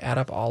sure you add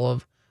up all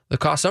of the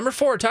costs. Number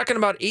 4, talking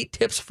about 8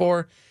 tips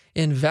for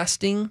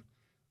investing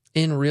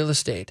in real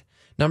estate.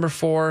 Number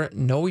 4,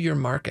 know your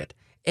market.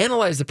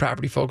 Analyze the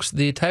property, folks,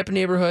 the type of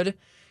neighborhood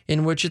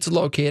in which it's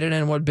located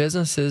and what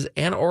businesses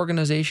and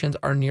organizations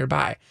are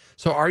nearby.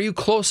 So are you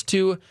close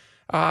to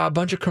a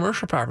bunch of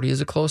commercial property?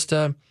 Is it close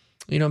to,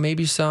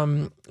 maybe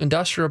some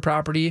industrial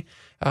property,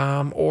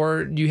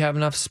 or do you have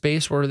enough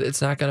space where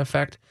it's not going to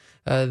affect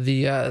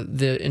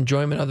the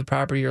enjoyment of the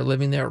property or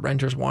living there,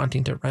 renters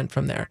wanting to rent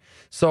from there?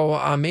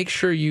 So make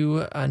sure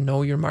you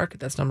know your market.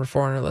 That's number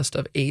 4 on our list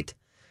of 8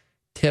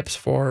 tips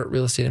for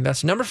real estate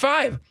investing. Number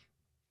 5,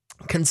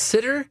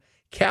 consider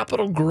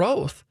capital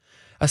growth.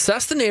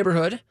 Assess the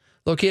neighborhood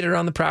located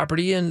around the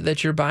property and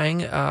that you're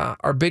buying.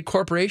 Are big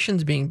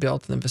corporations being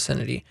built in the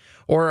vicinity,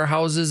 or are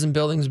houses and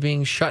buildings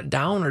being shut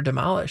down or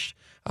demolished?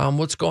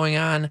 What's going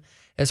on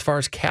as far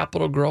as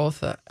capital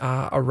growth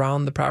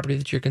around the property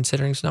that you're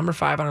considering? So number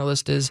 5 on our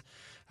list is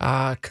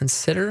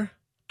consider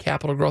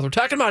capital growth. We're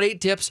talking about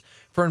 8 tips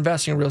for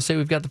investing in real estate.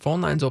 We've got the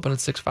phone lines open at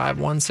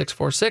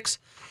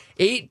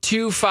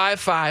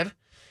 651-646-8255.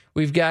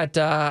 We've got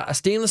a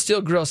stainless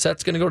steel grill set.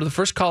 It's going to go to the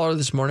first caller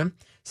this morning.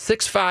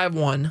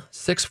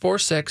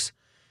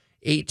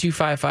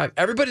 651-646-8255.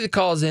 Everybody that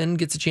calls in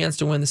gets a chance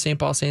to win the St.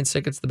 Paul Saints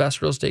tickets, the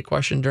best real estate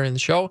question during the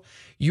show.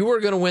 You are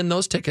going to win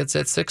those tickets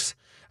at 6.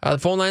 The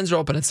phone lines are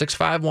open at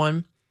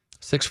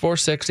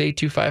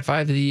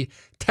 651-646-8255. The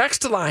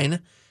text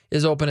line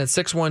is open at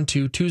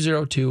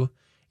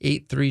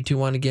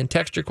 612-202-8321. Again,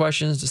 text your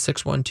questions to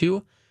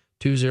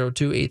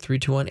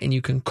 612-202-8321. And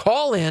you can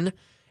call in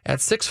at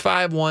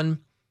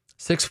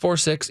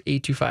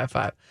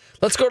 651-646-8255.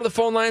 Let's go to the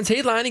phone lines.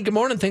 Hey, Lonnie, good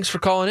morning. Thanks for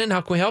calling in. How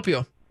can we help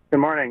you? Good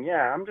morning.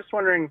 Yeah, I'm just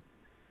wondering,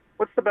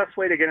 what's the best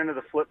way to get into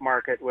the flip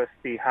market with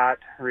the hot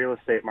real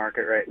estate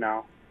market right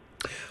now?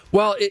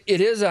 Well,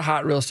 it is a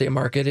hot real estate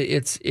market.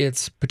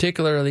 It's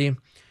particularly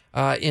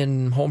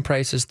in home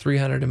prices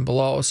 300 and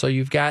below. So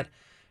you've got,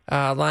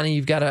 Lonnie,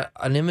 you've got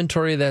an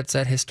inventory that's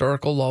at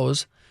historical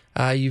lows.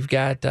 You've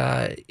got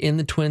in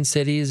the Twin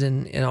Cities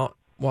and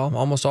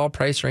almost all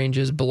price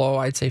ranges below,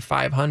 I'd say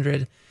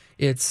 500.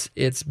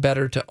 It's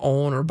better to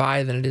own or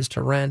buy than it is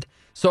to rent.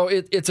 So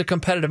it's a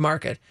competitive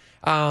market.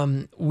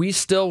 We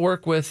still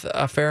work with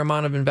a fair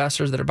amount of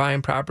investors that are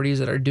buying properties,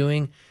 that are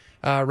doing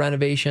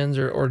renovations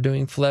or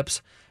doing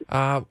flips.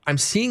 I'm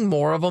seeing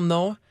more of them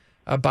though,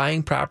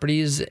 buying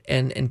properties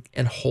and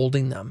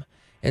holding them.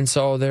 And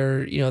so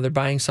they're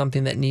buying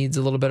something that needs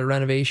a little bit of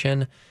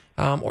renovation,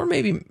 or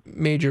maybe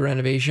major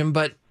renovation,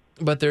 but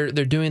they're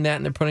doing that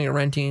and they're putting a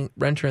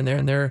renter in there,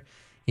 and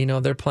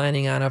they're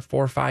planning on a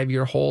 4 or 5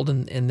 year hold,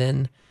 and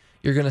then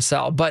you're going to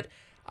sell. But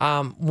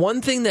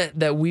one thing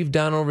that we've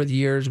done over the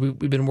years, we've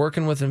been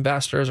working with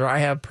investors, or I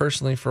have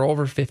personally for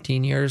over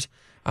 15 years.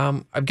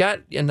 I've got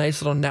a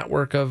nice little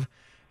network of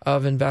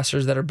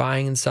investors that are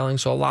buying and selling.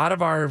 So a lot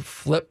of our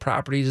flip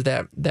properties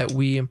that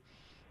we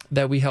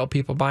help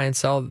people buy and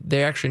sell,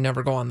 they actually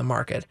never go on the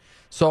market.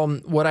 So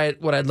what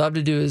I'd love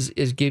to do is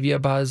give you a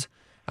buzz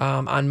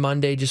on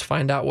Monday. Just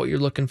find out what you're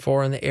looking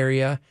for in the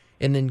area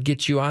and then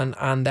get you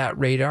on that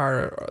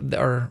radar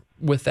or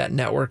with that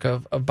network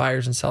of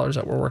buyers and sellers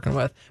that we're working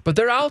with. But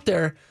they're out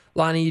there,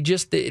 Lonnie.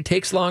 It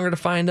takes longer to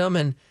find them,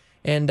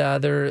 and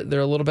they're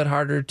a little bit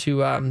harder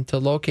to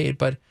locate,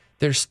 but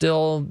there's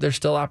still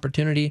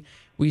opportunity.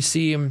 We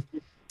see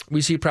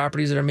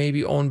properties that are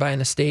maybe owned by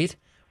an estate,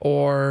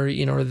 or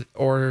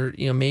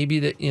maybe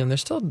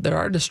that there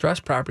are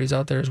distressed properties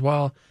out there as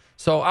well.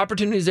 So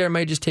opportunities there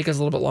might just take us a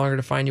little bit longer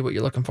to find you what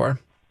you're looking for.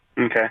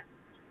 Okay.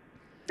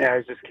 Yeah, I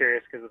was just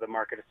curious because the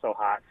market is so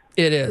hot.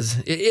 It is.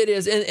 It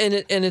is,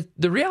 and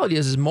the reality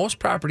is most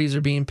properties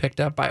are being picked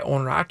up by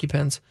owner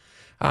occupants.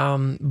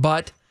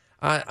 But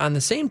on the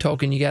same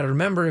token, you got to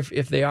remember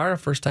if they are a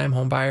first time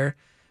home buyer,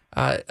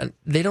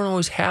 they don't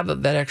always have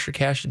that extra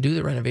cash to do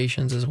the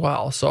renovations as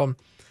well. So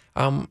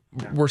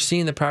we're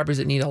seeing the properties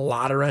that need a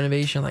lot of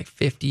renovation, like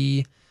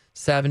 $50,000,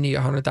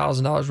 $70,000,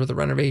 $100,000 worth of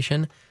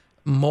renovation.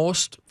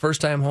 Most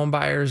first time home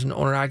buyers and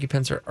owner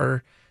occupants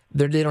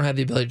they don't have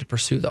the ability to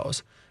pursue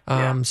those.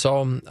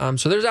 So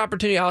there's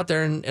opportunity out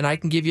there, and I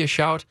can give you a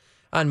shout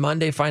on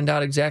Monday, find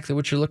out exactly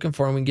what you're looking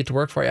for, and we can get to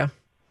work for you.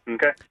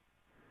 Okay.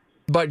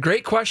 But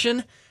great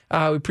question. We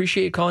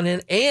appreciate you calling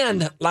in.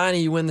 And,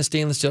 Lonnie, you win the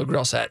stainless steel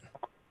grill set.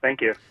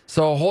 Thank you.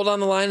 So hold on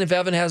the line. If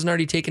Evan hasn't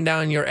already taken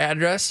down your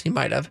address, he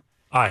might have.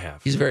 I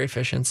have. He's very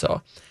efficient.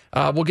 So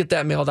we'll get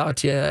that mailed out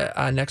to you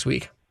next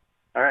week.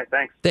 All right.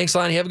 Thanks. Thanks,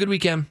 Lonnie. Have a good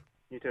weekend.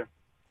 You too.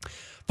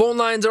 Phone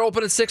lines are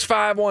open at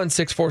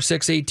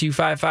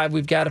 651-646-8255.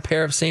 We've got a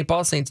pair of St.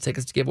 Paul Saints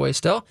tickets to give away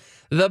still.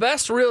 The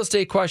best real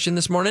estate question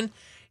this morning,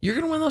 you're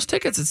going to win those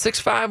tickets at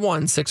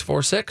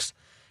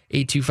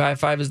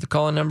 651-646-8255 is the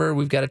call-in number.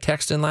 We've got a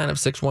text-in line of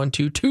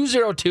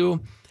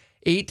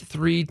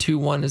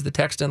 612-202-8321 is the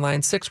text-in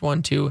line,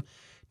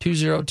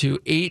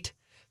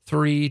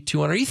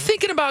 612-202-8321. Are you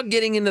thinking about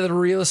getting into the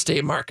real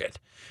estate market?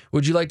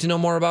 Would you like to know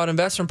more about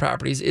investment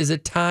properties? Is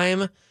it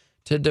time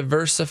to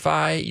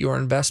diversify your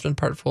investment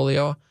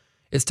portfolio?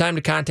 It's time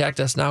to contact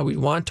us now. We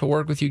want to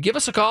work with you. Give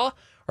us a call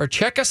or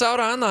check us out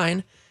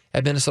online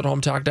at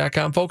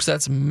MinnesotaHometalk.com. Folks,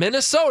 that's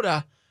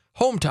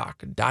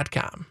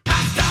MinnesotaHometalk.com.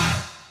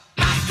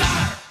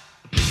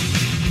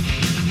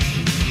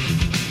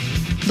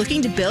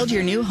 Looking to build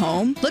your new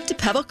home? Look to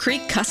Pebble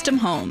Creek Custom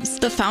Homes.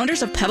 The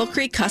founders of Pebble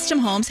Creek Custom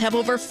Homes have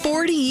over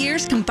 40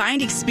 years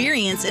combined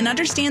experience and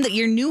understand that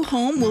your new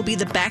home will be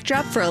the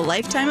backdrop for a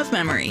lifetime of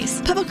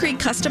memories. Pebble Creek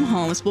Custom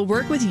Homes will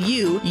work with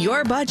you,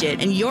 your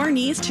budget, and your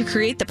needs to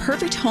create the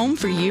perfect home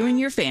for you and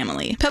your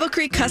family. Pebble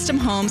Creek Custom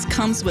Homes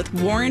comes with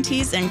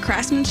warranties and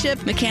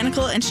craftsmanship,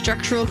 mechanical, and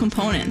structural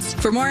components.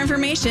 For more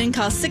information,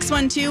 call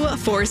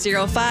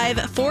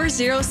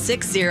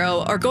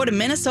 612-405-4060 or go to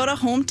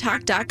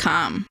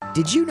MinnesotaHometalk.com.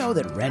 Did you know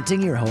that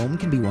renting your home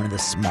can be one of the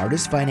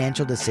smartest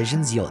financial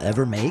decisions you'll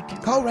ever make?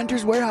 Call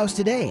Renters Warehouse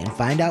today and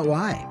find out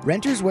why.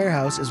 Renters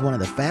Warehouse is one of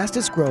the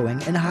fastest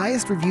growing and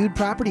highest reviewed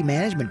property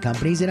management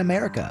companies in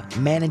America.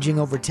 Managing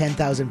over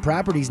 10,000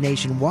 properties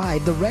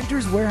nationwide, the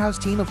Renters Warehouse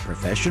team of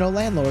professional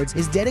landlords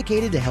is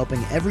dedicated to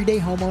helping everyday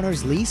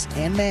homeowners lease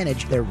and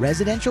manage their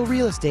residential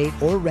real estate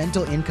or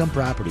rental income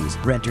properties.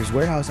 Renters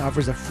Warehouse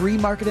offers a free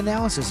market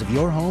analysis of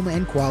your home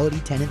and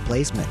quality tenant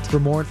placement. For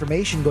more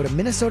information, go to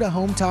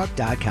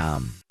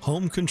MinnesotaHometalk.com.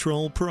 Home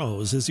Control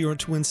Pros is your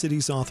Twin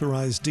Cities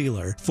authorized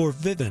dealer for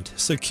Vivint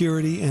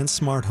Security and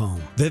Smart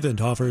Home. Vivint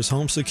offers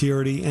home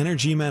security,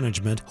 energy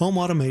management, home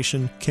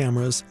automation,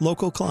 cameras,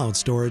 local cloud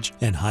storage,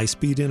 and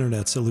high-speed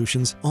internet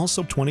solutions.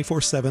 Also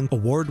 24/7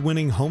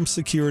 award-winning home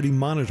security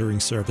monitoring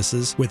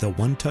services with a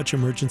one-touch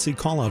emergency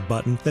call-out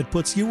button that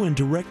puts you in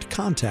direct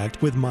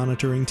contact with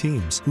monitoring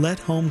teams. Let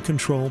Home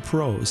Control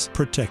Pros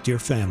protect your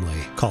family.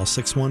 Call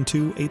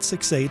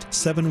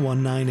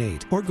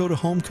 612-868-7198 or go to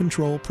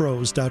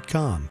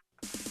homecontrolpros.com.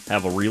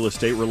 Have a real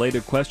estate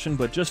related question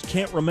but just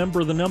can't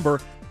remember the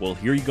number? Well,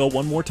 here you go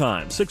one more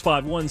time.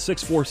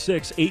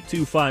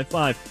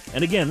 651-646-8255.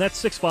 And again,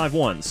 that's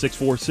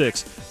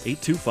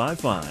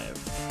 651-646-8255.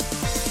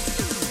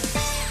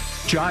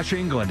 Josh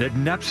England at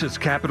Nepsis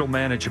Capital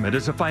Management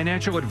is a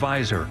financial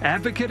advisor,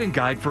 advocate, and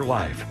guide for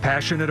life.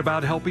 Passionate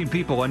about helping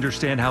people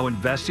understand how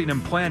investing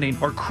and planning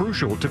are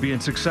crucial to being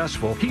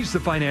successful. He's the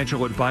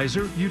financial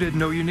advisor you didn't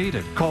know you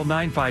needed. Call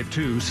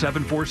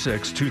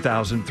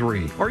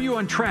 952-746-2003. Are you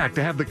on track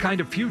to have the kind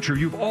of future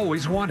you've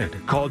always wanted?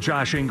 Call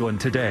Josh England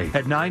today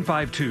at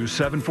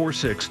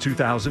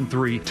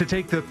 952-746-2003 to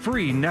take the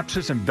free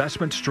Nepsis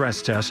investment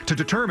stress test to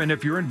determine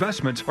if your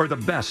investments are the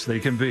best they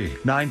can be.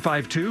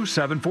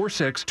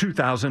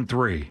 952-746-2003.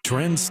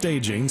 Trend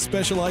Staging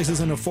specializes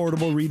in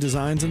affordable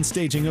redesigns and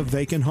staging of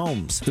vacant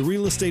homes. The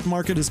real estate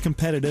market is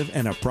competitive,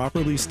 and a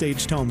properly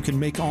staged home can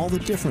make all the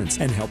difference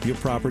and help your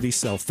property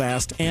sell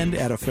fast and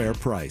at a fair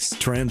price.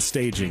 Trend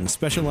Staging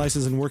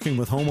specializes in working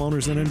with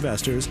homeowners and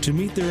investors to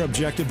meet their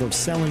objective of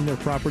selling their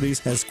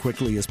properties as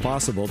quickly as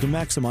possible to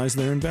maximize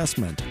their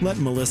investment. Let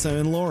Melissa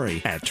and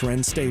Lori at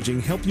Trend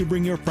Staging help you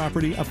bring your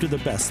property up to the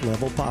best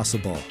level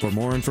possible. For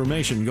more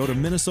information, go to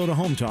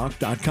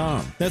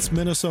MinnesotaHometalk.com. That's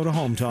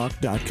MinnesotaHometalk.com.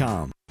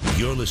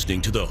 You're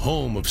listening to the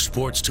home of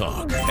sports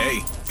talk. Hey,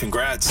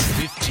 congrats.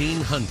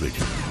 1500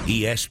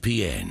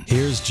 ESPN.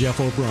 Here's Jeff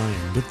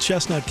O'Brien with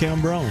Chestnut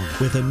Cambrone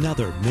with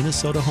another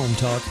Minnesota Home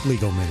Talk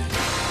Legal Minute.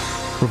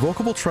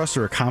 Revocable trusts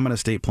are a common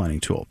estate planning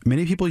tool.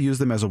 Many people use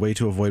them as a way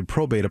to avoid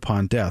probate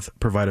upon death,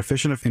 provide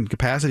efficient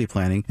incapacity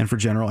planning, and for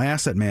general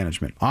asset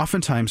management.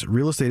 Oftentimes,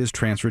 real estate is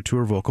transferred to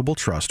a revocable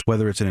trust,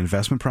 whether it's an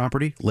investment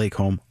property, lake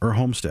home, or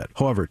homestead.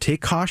 However,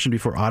 take caution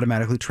before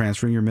automatically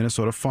transferring your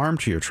Minnesota farm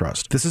to your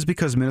trust. This is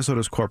because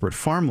Minnesota's corporate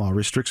farm law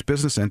restricts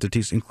business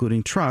entities,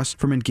 including trusts,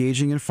 from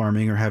engaging in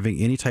farming or having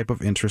any type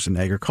of interest in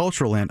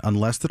agricultural land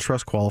unless the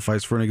trust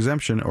qualifies for an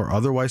exemption or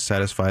otherwise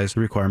satisfies the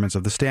requirements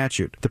of the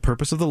statute. The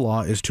purpose of the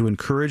law is to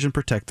encourage and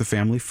protect the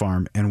family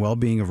farm and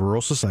well-being of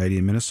rural society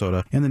in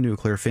Minnesota and the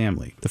nuclear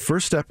family. The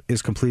first step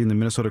is completing the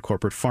Minnesota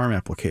corporate farm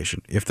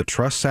application. If the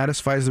trust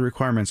satisfies the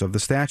requirements of the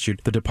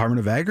statute, the Department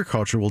of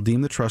Agriculture will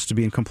deem the trust to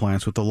be in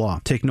compliance with the law.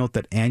 Take note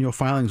that annual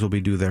filings will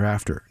be due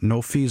thereafter.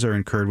 No fees are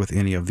incurred with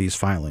any of these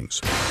filings.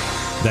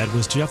 That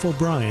was Jeff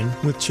O'Brien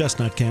with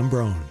Chestnut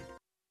Cambrone.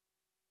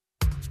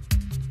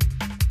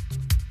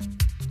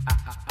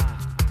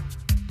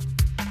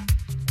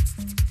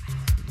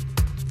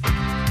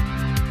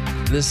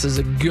 This is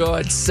a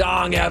good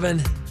song,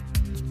 Evan.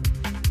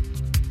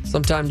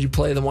 Sometimes you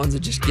play the ones that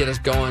just get us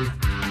going.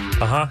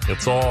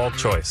 It's all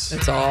choice.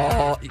 It's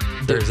all...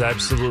 There's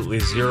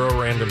absolutely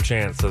zero random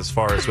chance as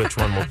far as which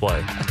one will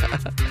play.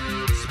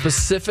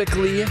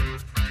 Specifically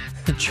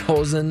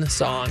chosen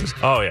songs.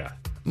 Oh, yeah.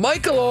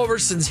 Michael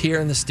Overson's here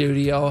in the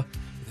studio.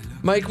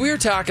 Mike, we were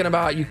talking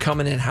about you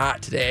coming in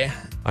hot today.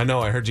 I know,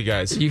 I heard you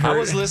guys. I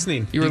was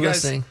listening. You were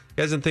listening.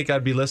 You guys didn't think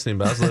I'd be listening,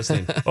 but I was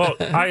listening. Well,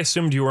 I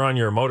assumed you were on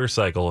your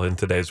motorcycle in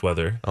today's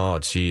weather. Oh,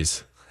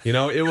 jeez. You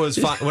know, it was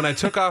fine. When I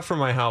took off from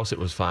my house, it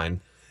was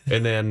fine.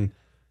 And then,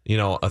 you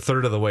know, a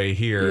third of the way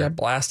here. You got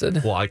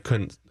blasted. Well, I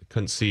couldn't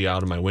see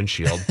out of my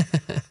windshield.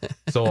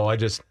 So I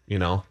just put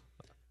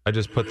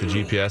the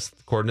GPS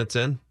coordinates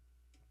in,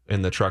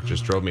 and the truck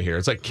just drove me here.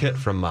 It's like Kit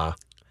from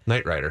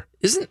Knight Rider.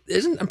 Isn't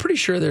I'm pretty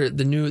sure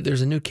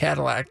there's a new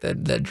Cadillac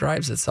that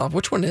drives itself.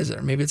 Which one is it?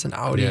 Or maybe it's an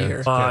Audi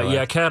or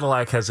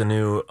Cadillac has a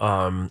new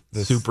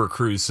Super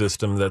Cruise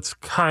system that's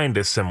kind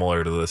of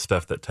similar to the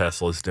stuff that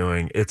Tesla's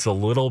doing. It's a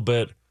little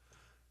bit,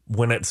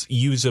 when it's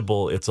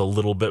usable, it's a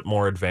little bit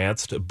more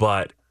advanced,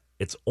 but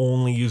it's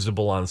only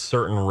usable on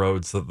certain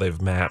roads that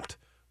they've mapped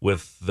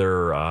with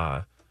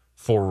their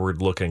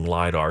forward-looking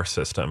LiDAR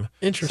system.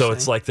 Interesting. So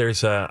it's like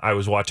I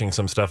was watching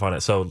some stuff on it.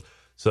 So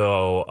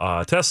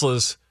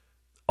Tesla's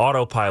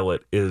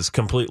autopilot is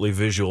completely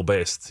visual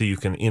based, so you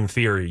can, in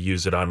theory,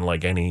 use it on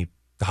like any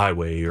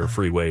highway or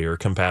freeway or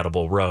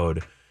compatible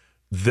road.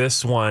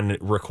 This one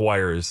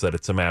requires that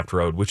it's a mapped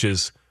road, which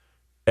is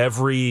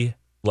every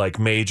like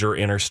major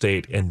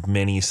interstate and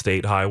many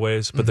state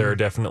highways, but there are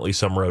definitely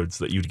some roads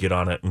that you'd get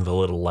on it and the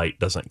little light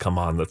doesn't come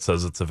on that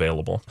says it's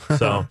available.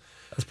 So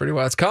that's pretty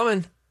well it's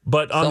coming.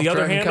 But on the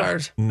other hand,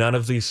 cars. None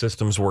of these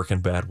systems work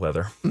in bad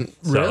weather.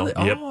 Really?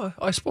 Yep. Oh,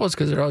 I suppose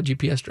because they're all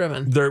GPS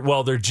driven. They're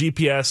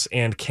GPS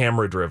and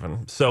camera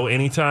driven. So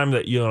anytime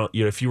that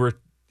if you were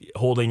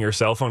holding your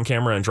cell phone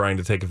camera and trying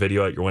to take a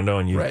video out your window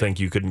and you think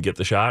you couldn't get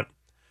the shot,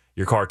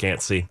 your car can't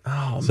see.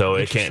 Oh, so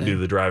it can't do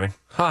the driving.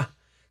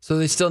 So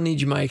they still need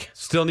you, Mike.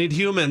 Still need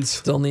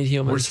humans.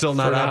 We're still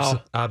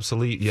not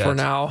obsolete yet. For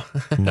now.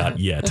 Not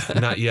yet.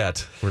 Not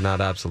yet. We're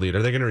not obsolete.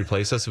 Are they going to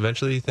replace us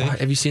eventually, you think?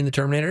 Have you seen The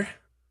Terminator?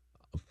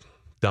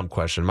 Dumb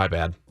question. My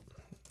bad.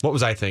 What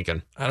was I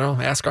thinking? I don't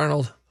know. Ask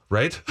Arnold.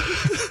 Right?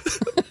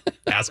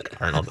 Ask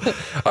Arnold.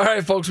 All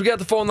right, folks. We got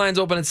the phone lines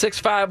open at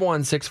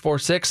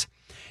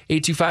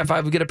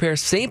 651-646-8255. We get a pair of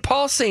St.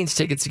 Paul Saints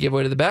tickets to give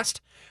away to the best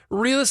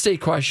real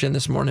estate question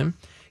this morning.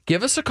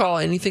 Give us a call.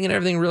 Anything and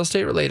everything real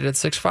estate related at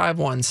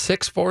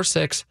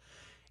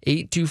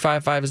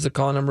 651-646-8255 is the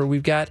call number.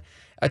 We've got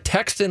a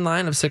text in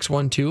line of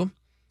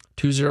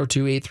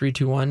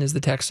 612-202-8321 is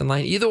the text in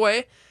line. Either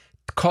way,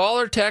 call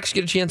or text,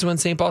 get a chance to win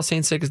St. Paul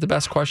Saints tickets. The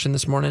best question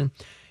this morning.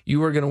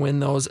 You are going to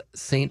win those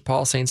St.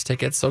 Paul Saints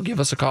tickets. So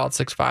give us a call at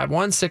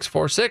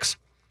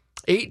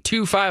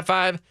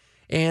 651-646-8255.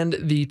 And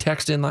the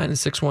text in line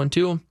is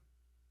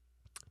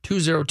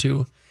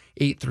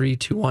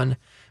 612-202-8321.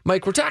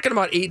 Mike, we're talking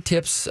about 8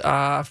 tips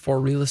for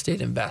real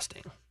estate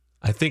investing.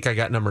 I think I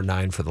got number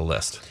 9 for the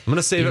list. I'm going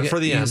to save it for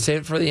the end.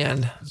 Save it for the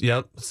end.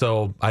 Yep.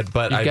 So I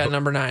got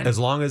number 9. As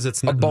long as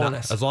it's a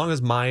bonus. As long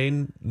as my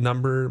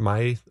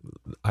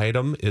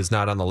item is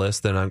not on the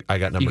list, then I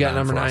got number 9. You got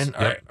number 9.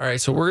 All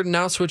right. So we're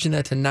now switching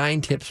that to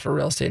 9 tips for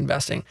real estate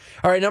investing.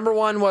 All right. Number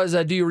 1 was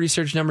do your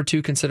research. Number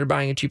 2, consider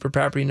buying a cheaper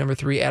property. Number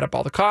 3, add up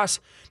all the costs.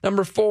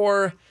 Number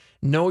 4,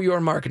 know your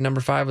market.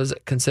 Number 5 was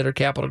consider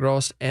capital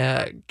growth.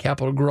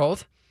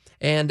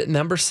 And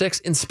number 6,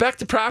 inspect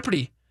the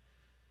property.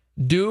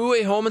 Do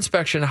a home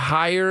inspection.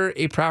 Hire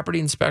a property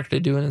inspector to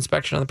do an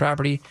inspection on the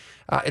property.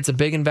 It's a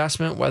big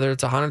investment, whether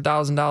it's a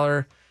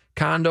 $100,000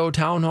 condo,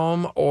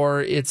 townhome,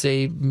 or it's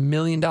a $1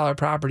 million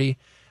property.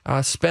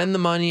 Spend the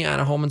money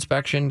on a home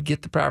inspection.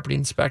 Get the property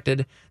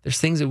inspected. There's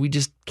things that we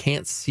just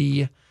can't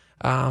see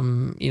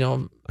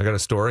I got a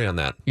story on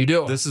that. You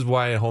do? This is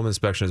why a home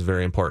inspection is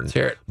very important. Let's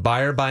hear it.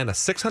 Buyer buying a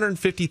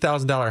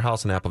 $650,000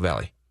 house in Apple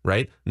Valley,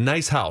 right?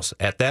 Nice house.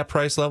 At that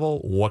price level,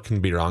 what can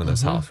be wrong in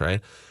this house,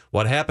 right?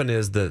 What happened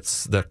is that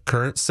the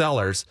current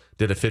sellers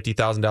did a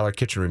 $50,000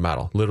 kitchen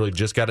remodel. Literally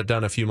just got it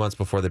done a few months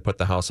before they put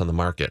the house on the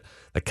market.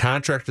 The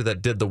contractor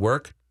that did the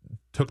work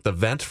took the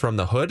vent from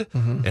the hood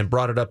and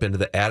brought it up into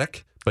the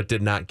attic, but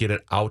did not get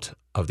it out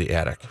of the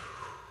attic.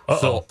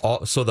 So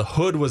the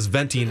hood was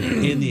venting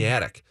in the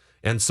attic.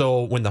 And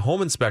so when the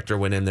home inspector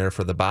went in there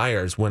for the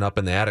buyers, went up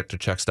in the attic to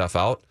check stuff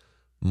out,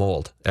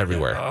 mold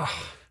everywhere.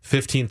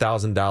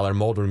 $15,000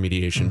 mold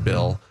remediation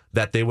bill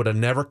that they would have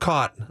never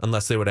caught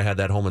unless they would have had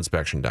that home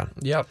inspection done.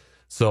 Yep.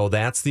 So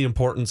that's the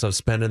importance of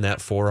spending that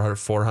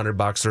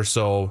 $400 or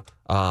so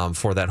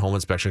for that home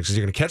inspection, because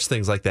you're going to catch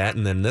things like that.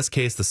 And then in this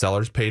case, the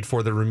sellers paid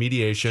for the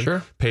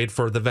remediation, paid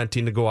for the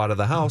venting to go out of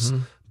the house.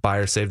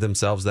 Buyers saved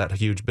themselves that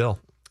huge bill.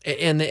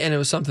 And it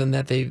was something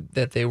that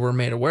they were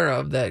made aware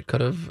of that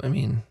could have,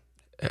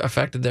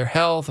 affected their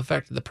health,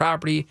 affected the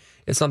property.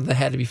 It's something that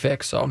had to be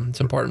fixed, so it's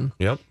important.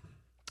 Yep.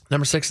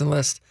 Number 6 on the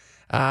list,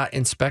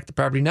 inspect the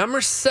property.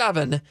 Number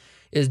 7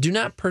 is do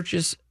not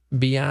purchase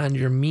beyond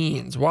your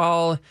means.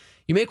 While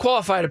you may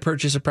qualify to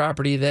purchase a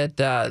property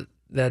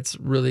that's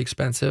really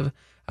expensive,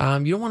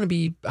 you don't want to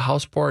be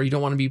house poor. You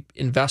don't want to be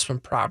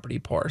investment property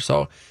poor.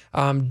 So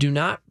do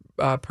not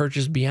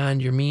purchase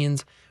beyond your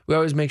means. We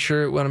always want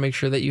to make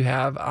sure that you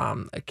have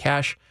a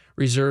cash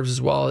reserves as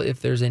well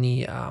if there's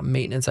any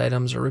maintenance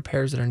items or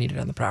repairs that are needed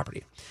on the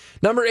property.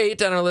 Number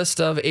 8 on our list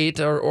of 8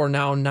 or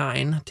now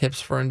 9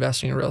 tips for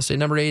investing in real estate.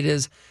 Number 8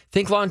 is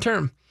think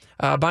long-term.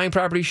 Buying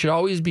property should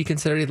always be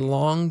considered a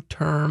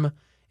long-term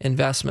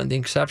investment. The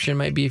exception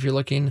might be if you're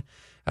looking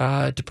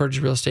to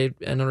purchase real estate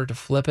in order to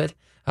flip it.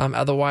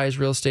 Otherwise,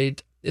 real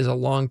estate is a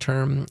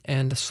long-term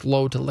and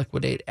slow to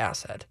liquidate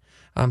asset.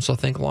 So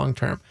think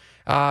long-term.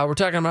 We're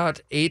talking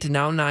about 8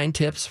 now 9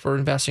 tips for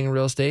investing in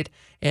real estate.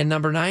 And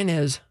number 9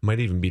 is... Might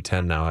even be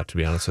 10 now, to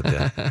be honest with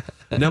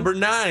you. Number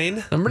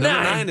 9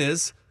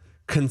 is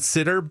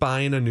consider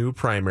buying a new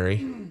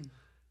primary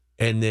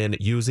and then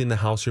using the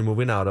house you're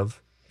moving out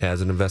of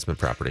as an investment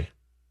property.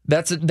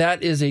 That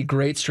is a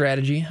great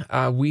strategy.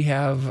 We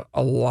have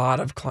a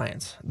lot of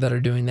clients that are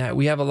doing that.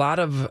 We have a lot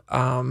of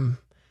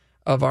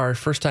our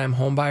first-time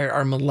home buyer,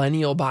 our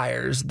millennial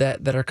buyers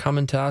that are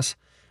coming to us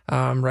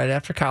right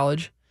after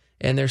college.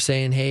 And they're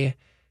saying, hey,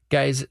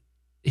 guys,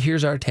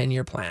 here's our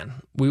 10-year plan.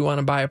 We want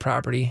to buy a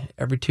property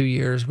every 2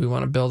 years. We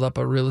want to build up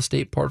a real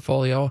estate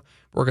portfolio.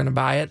 We're going to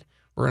buy it.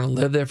 We're going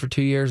to live there for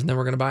 2 years, and then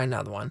we're going to buy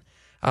another one.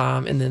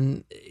 And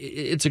then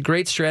it's a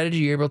great strategy.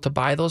 You're able to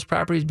buy those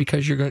properties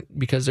because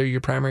they're your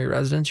primary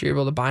residence. You're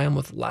able to buy them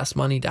with less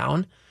money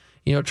down.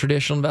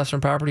 Traditional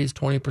investment property is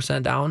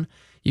 20% down.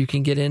 You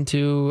can get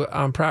into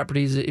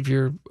properties if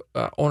you're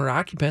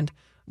owner-occupant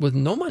with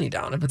no money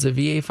down. If it's a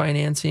VA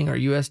financing or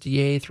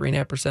USDA,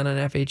 3.5%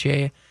 on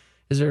FHA.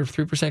 Is there a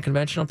 3%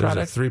 conventional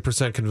product? There's a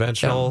 3%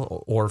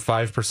 conventional or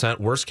 5%.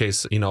 Worst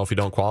case, if you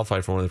don't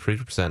qualify for one of the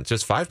 3%,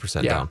 just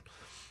 5% down.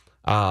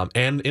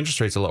 And interest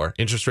rates are lower.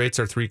 Interest rates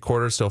are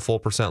 3/4 to a full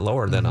 %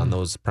 lower than on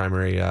those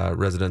primary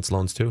residence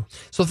loans too.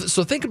 So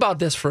think about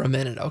this for a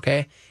minute,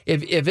 okay?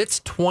 If it's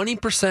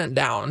 20%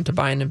 down to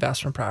buy an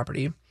investment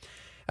property,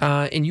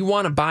 and you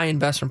want to buy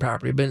investment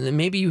property, but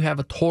maybe you have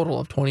a total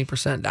of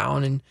 20%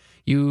 down, and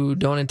you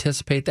don't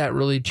anticipate that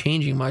really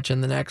changing much in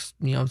the next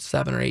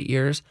 7 or 8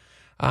 years.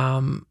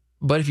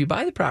 But if you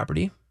buy the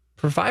property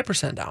for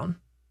 5% down,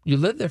 you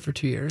live there for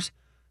 2 years,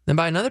 then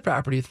buy another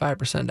property with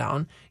 5%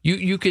 down,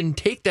 you can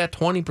take that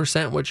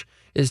 20%, which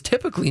is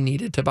typically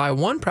needed to buy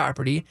one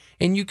property,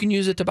 and you can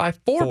use it to buy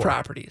four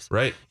properties,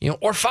 right?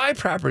 Or 5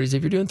 properties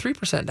if you're doing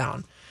 3%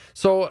 down.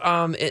 So,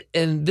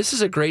 and this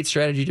is a great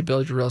strategy to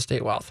build your real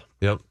estate wealth.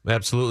 Yep,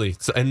 absolutely.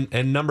 So,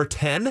 and number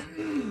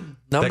 10.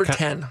 Number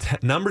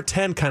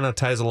 10 kind of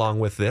ties along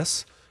with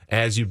this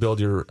as you build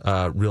your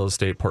real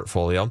estate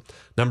portfolio.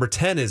 Number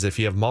 10 is if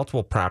you have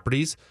multiple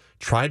properties,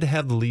 try to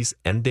have the lease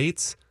end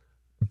dates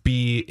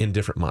be in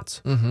different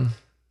months.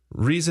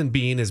 Reason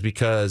being is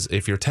because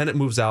if your tenant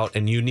moves out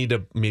and you need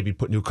to maybe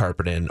put new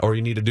carpet in, or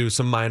you need to do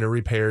some minor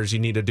repairs, you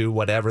need to do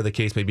whatever the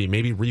case may be,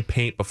 maybe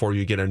repaint before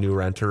you get a new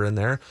renter in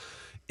there.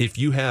 If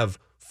you have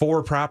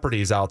 4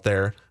 properties out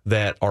there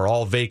that are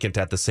all vacant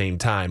at the same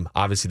time,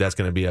 obviously that's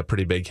going to be a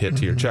pretty big hit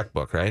to your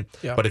checkbook, right?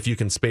 Yep. But if you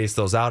can space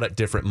those out at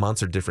different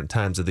months or different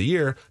times of the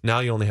year, now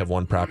you only have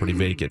 1 property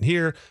vacant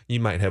here. You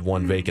might have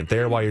 1 vacant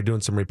there while you're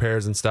doing some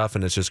repairs and stuff,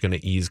 and it's just going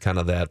to ease kind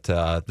of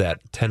that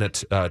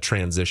tenant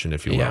transition,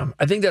 if you will. Yeah,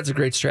 I think that's a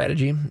great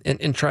strategy,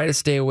 and try to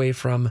stay away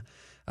from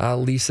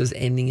leases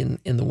ending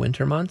in the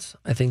winter months.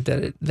 I think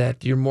that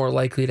you're more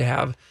likely to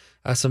have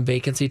some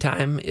vacancy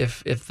time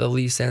if the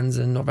lease ends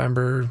in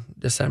November,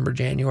 December,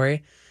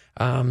 January.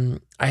 I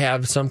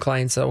have some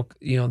clients that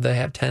they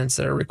have tenants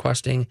that are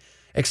requesting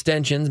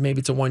extensions. Maybe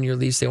it's a 1-year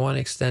lease. They want to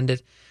extend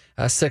it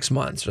 6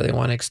 months, or they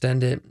want to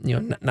extend it,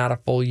 not a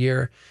full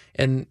year.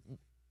 And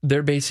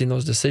they're basing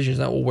those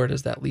decisions on, well, where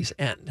does that lease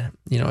end?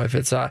 If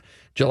it's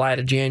July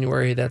to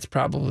January, that's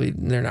probably,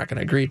 they're not going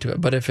to agree to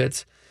it. But if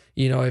it's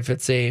if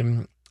it's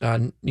the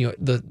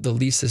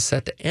lease is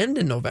set to end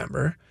in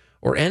November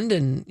or end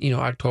in,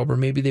 October,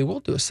 maybe they will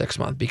do a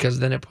 6-month because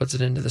then it puts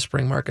it into the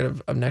spring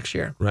market of next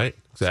year. Right.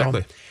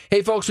 Exactly. So,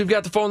 hey, folks, we've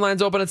got the phone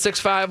lines open at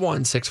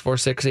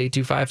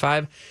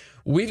 651-646-8255.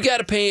 We've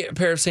got a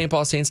pair of St.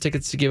 Paul Saints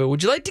tickets to give away.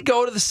 Would you like to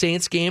go to the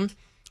Saints game?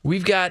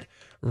 We've got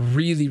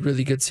really,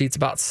 really good seats,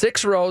 about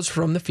 6 rows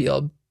from the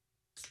field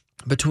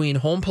between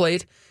home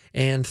plate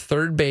and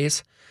third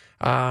base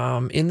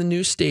in the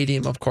new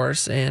stadium, of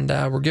course. And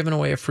we're giving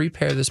away a free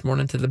pair this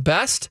morning to the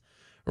best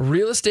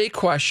real estate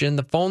question.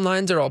 The phone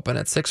lines are open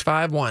at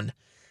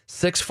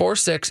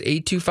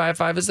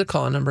 651-646-8255 is the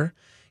call number.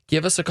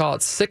 Give us a call at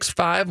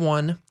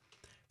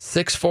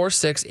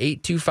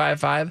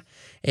 651-646-8255.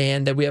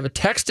 And we have a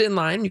text in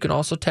line. You can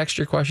also text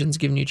your questions,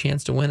 giving you a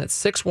chance to win at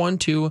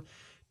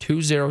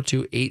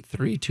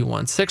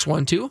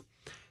 612-202-8321.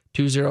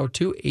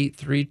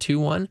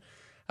 612-202-8321.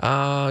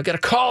 Got a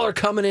caller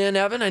coming in,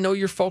 Evan. I know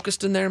you're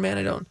focused in there, man.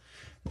 I don't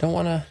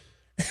want to.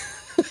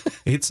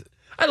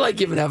 I like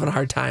giving Evan a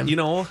hard time.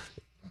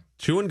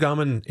 Chewing gum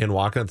and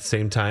walking at the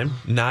same time,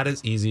 not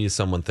as easy as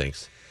someone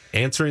thinks.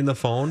 Answering the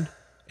phone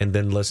and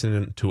then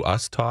listening to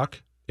us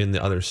talk in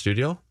the other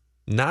studio,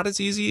 not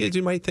as easy as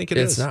you might think it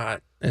is.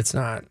 It's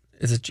not.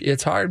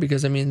 It's hard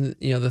because,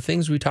 the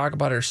things we talk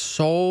about are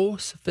so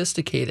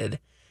sophisticated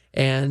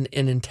and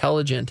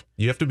intelligent.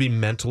 You have to be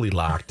mentally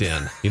locked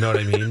in. You know what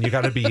I mean? You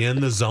got to be in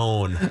the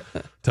zone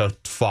to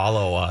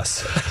follow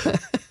us,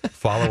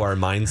 follow our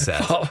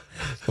mindset.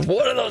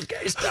 What are those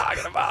guys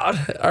talking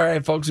about? All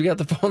right, folks, we got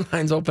the phone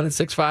lines open at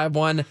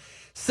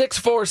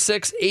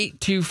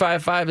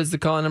 651-646-8255 is the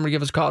call number.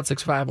 Give us a call at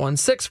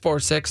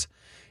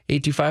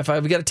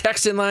 651-646-8255. We got a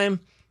text in line.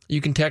 You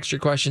can text your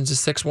questions to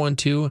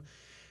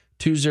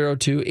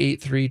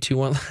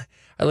 612-202-8321.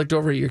 I looked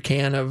over at your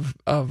can of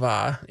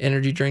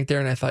energy drink there,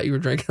 and I thought you were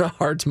drinking a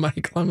Hearts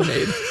Mike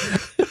lemonade.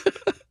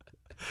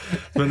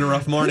 It's been a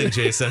rough morning,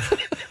 Jason.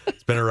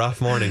 It's been a rough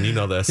morning. You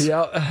know this.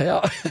 Yeah.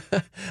 All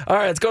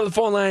right, let's go to the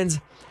phone lines.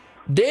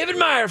 David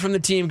Meyer from the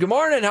team. Good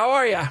morning. How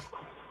are you?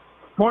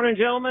 Morning,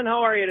 gentlemen.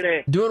 How are you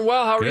today? Doing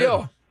well. How are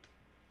you?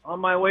 On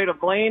my way to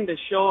Blaine to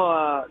show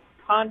a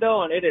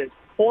condo, and it is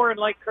pouring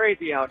like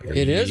crazy out here.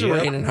 It is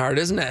raining hard,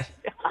 isn't it?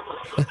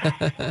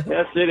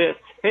 Yes, it is.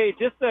 Hey,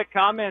 just a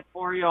comment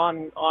for you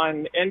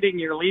on ending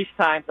your lease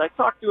times. I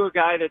talked to a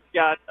guy that's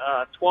got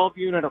a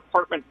 12-unit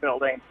apartment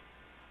building,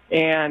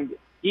 and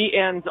he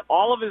ends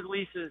all of his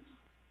leases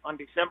on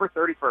December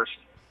 31st.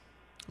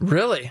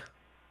 Really?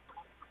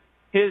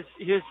 His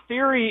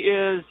theory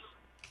is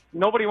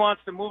nobody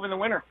wants to move in the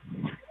winter.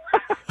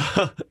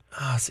 Oh,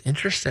 it's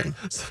interesting.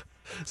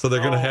 So they're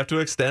going to have to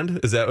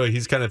extend? Is that what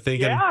he's kind of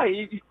thinking?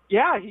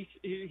 Yeah,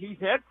 he's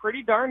had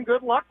pretty darn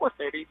good luck with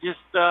it. He just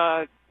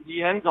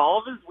he ends all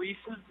of his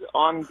leases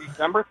on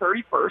December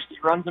 31st. He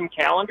runs them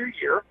calendar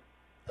year,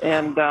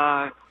 and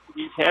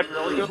he's had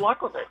really good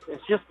luck with it.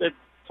 It's just a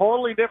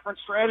totally different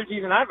strategy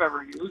than I've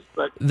ever used.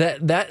 But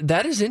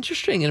that is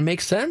interesting, and it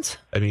makes sense.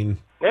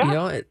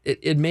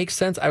 It makes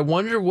sense. I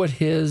wonder what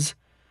his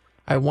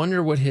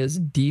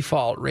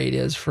default rate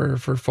is for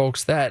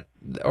folks that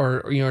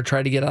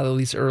try to get out of the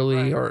lease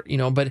early,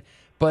 right.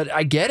 But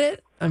I get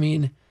it.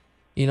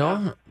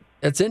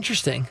 It's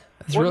interesting.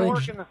 It's wouldn't really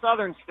work in the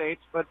southern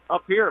states, but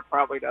up here it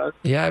probably does.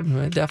 Yeah,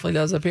 it definitely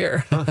does up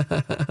here.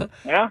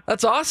 Yeah,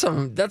 that's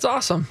awesome.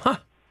 Huh.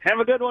 Have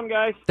a good one,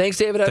 guys. Thanks,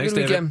 David. Have a good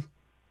weekend.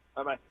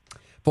 Bye-bye.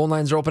 Phone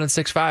lines are open at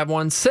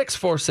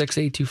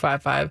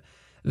 651-646-8255.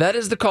 That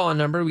is the call-in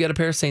number. We got a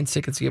pair of Saints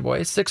tickets to give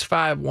away.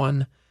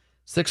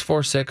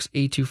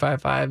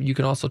 651-646-8255. You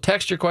can also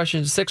text your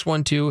questions to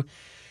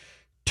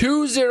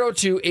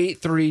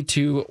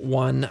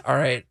 612-202-8321. All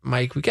right,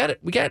 Mike, we got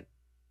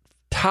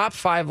top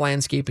 5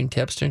 landscaping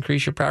tips to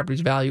increase your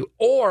property's value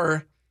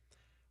or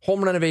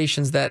home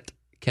renovations that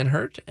can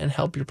hurt and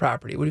help your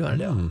property. What do you want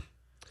to do?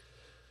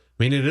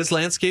 It is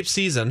landscape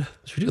season.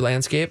 Should we do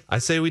landscape? I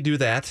say we do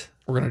that.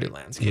 We're going to do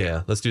landscape.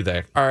 Yeah, let's do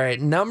that. All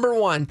right, number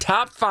 1,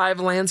 top 5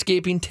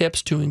 landscaping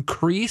tips to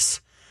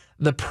increase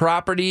the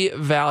property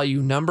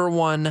value. Number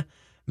 1,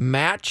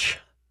 match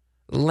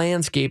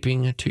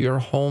landscaping to your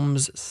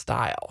home's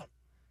style.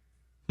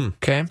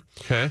 Okay.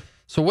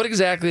 So what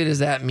exactly does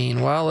that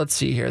mean? Well, let's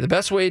see here. The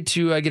best way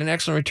to get an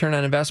excellent return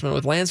on investment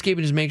with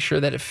landscaping is make sure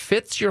that it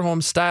fits your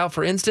home style.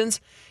 For instance,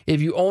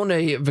 if you own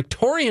a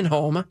Victorian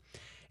home,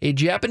 a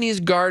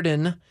Japanese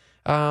garden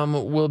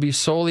will be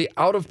solely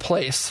out of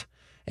place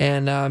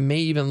and may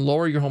even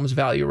lower your home's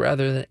value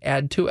rather than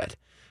add to it.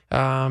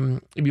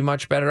 You'd be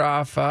much better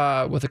off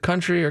with a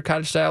country or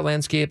cottage-style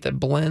landscape that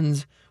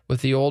blends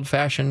with the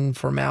old-fashioned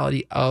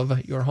formality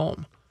of your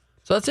home.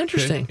 So that's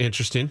interesting. Okay,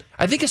 interesting.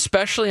 I think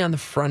especially on the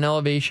front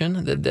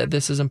elevation that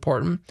this is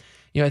important.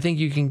 I think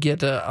you can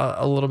get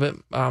a little bit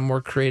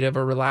more creative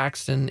or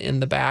relaxed in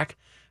the back.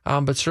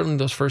 But certainly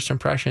those first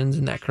impressions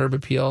and that curb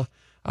appeal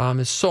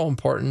is so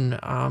important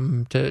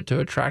to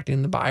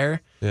attracting the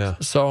buyer. Yeah.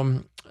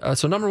 So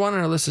number 1 on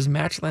our list is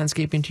match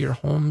landscaping to your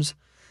home's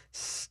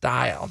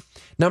style.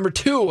 Number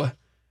 2,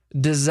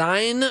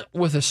 design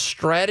with a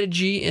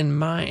strategy in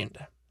mind.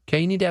 Okay,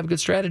 you need to have a good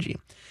strategy.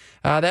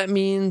 That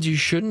means you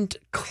shouldn't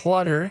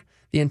clutter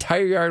the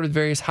entire yard with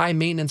various high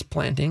maintenance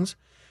plantings.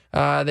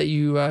 And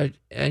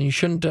you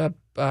shouldn't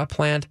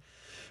plant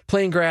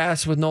plain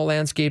grass with no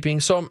landscaping.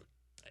 So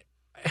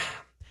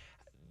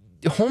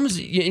homes,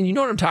 and you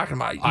know what I'm talking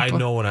about.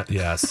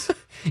 Yes.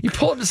 You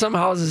pull up to some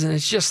houses and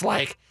it's just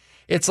like,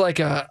 it's like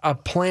a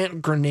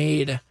plant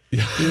grenade,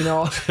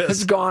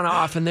 it's gone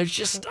off and there's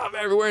just stuff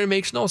everywhere and it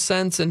makes no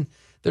sense and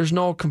there's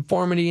no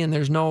conformity and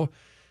there's no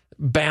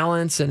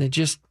balance and it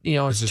just,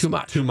 it's too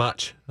much. Too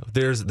much.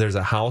 There's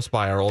a house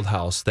by our old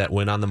house that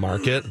went on the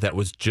market that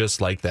was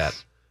just like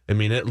that. I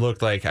mean, it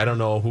looked like, I don't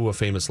know who a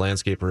famous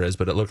landscaper is,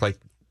 but it looked like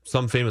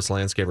some famous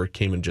landscaper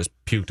came and just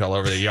puked all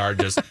over the yard,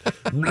 just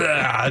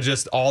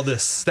just all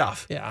this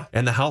stuff. Yeah.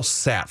 And the house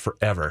sat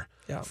forever.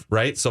 Yeah.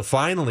 Right. So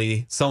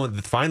finally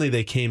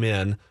they came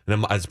in,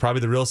 and it's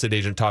probably the real estate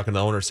agent talking to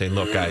the owner saying,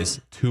 "Look,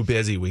 guys, too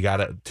busy.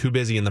 Too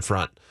busy in the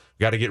front.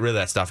 We got to get rid of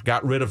that stuff."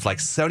 Got rid of like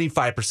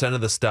 75%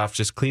 of the stuff,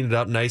 just cleaned it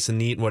up nice and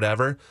neat and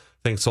whatever.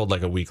 Thing sold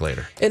like a week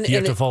later. And you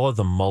have to follow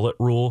the mullet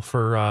rule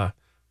for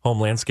home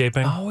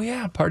landscaping. Oh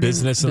yeah,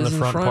 business in the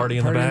front, party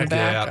in the back.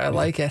 Yeah, I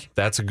like it.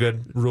 That's a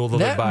good rule to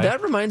live by.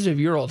 That reminds me of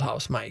your old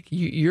house, Mike.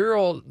 Your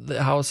old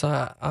house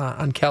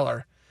on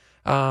Keller.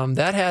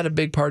 That had a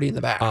big party in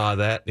the back.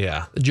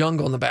 The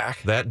jungle in the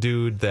back. That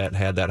dude that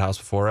had that house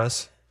before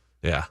us.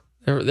 Yeah.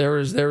 There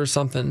was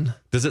something.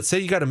 Does it say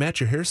you got to match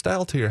your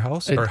hairstyle to your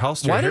house or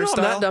house to your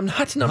hairstyle? I'm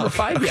not to number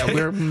 5 yet.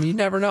 You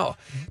never know.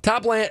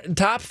 Top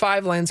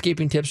 5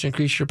 landscaping tips to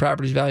increase your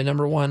property's value.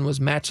 Number 1 was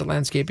match the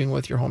landscaping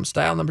with your home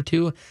style. Number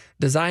 2,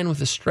 design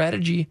with a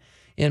strategy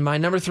in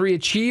mind. Number 3,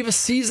 achieve a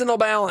seasonal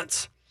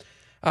balance.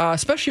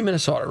 Especially in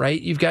Minnesota,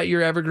 right? You've got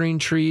your evergreen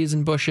trees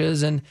and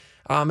bushes, and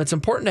it's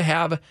important to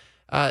have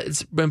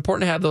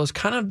those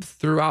kind of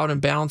throughout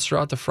and balanced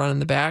throughout the front and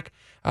the back.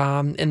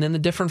 And then the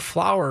different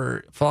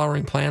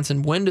flowering plants,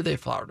 and when do they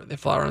flower? Do they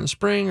flower in the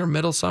spring or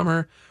middle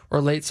summer or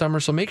late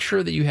summer? So make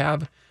sure that you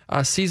have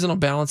seasonal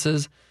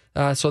balances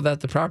so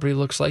that the property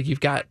looks like you've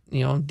got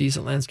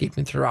decent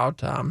landscaping throughout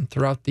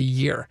the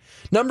year.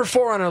 Number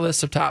 4 on our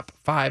list of top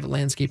 5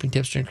 landscaping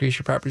tips to increase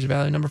your property's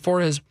value. Number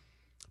 4 is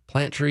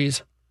plant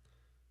trees,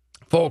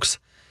 folks.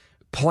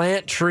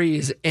 Plant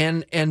trees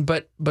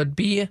but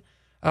be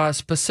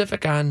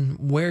specific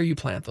on where you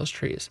plant those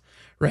trees,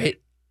 right?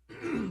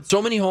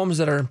 So many homes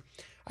that are,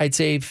 I'd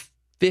say,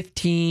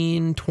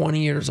 15,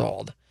 20 years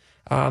old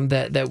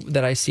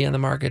that I see on the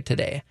market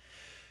today.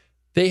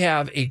 They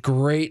have a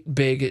great,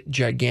 big,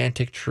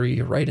 gigantic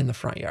tree right in the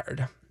front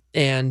yard.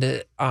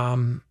 And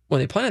when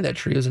they planted that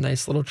tree, it was a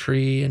nice little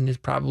tree and it's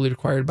probably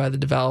required by the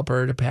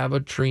developer to have a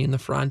tree in the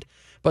front.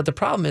 But the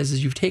problem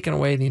is you've taken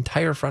away the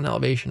entire front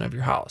elevation of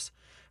your house.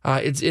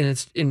 It's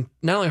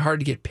not only hard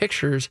to get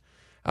pictures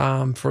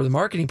for the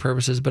marketing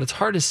purposes, but it's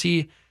hard to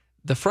see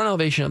the front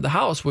elevation of the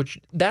house, which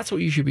that's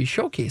what you should be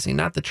showcasing,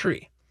 not the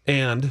tree.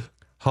 And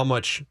how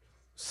much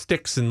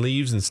sticks and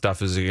leaves and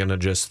stuff is it going to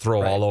just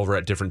throw all over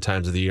at different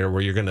times of the year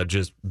where you're going to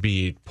just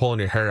be pulling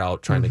your hair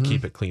out trying to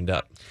keep it cleaned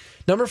up.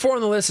 Number 4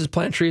 on the list is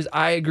plant trees.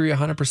 I agree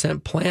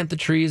 100%. Plant the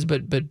trees,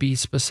 but be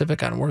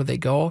specific on where they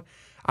go.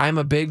 I'm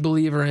a big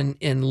believer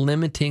in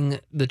limiting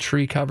the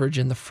tree coverage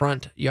in the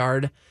front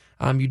yard.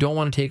 You don't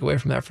want to take away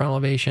from that front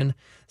elevation.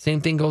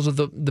 Same thing goes with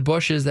the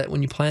bushes that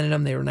when you planted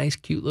them, they were nice,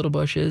 cute little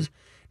bushes.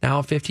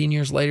 Now, 15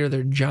 years later,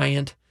 they're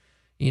giant,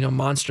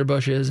 monster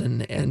bushes,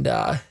 and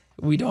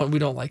we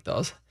don't like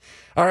those.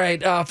 All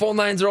right, phone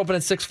lines are open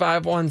at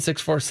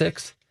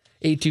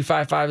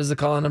 651-646-8255 is the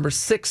call-in number.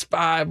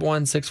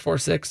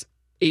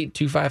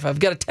 651-646-8255.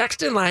 Got a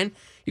text in line.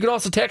 You can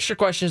also text your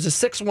questions to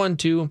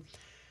 612-202-8321.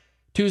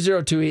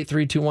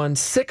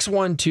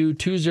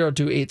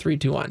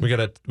 612-202-8321.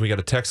 We got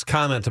a text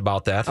comment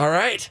about that. All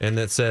right. And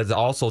it says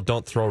also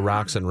don't throw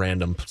rocks in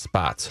random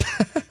spots.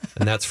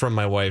 And that's from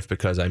my wife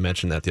because I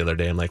mentioned that the other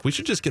day. I'm like, we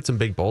should just get some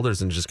big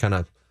boulders and just kind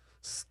of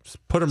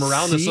put them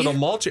around this little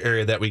mulch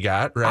area that we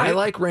got, right? I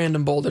like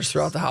random boulders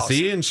throughout the house.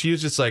 See, and she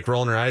was just like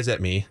rolling her eyes at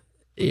me.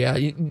 Yeah,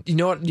 you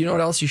know what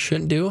else you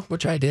shouldn't do,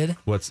 which I did?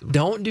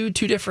 Don't do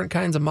 2 different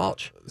kinds of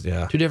mulch.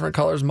 Yeah. 2 different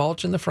colors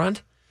mulch in the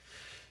front.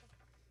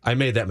 I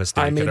made that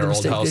mistake at our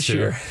old house too.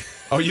 Year.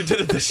 Oh, you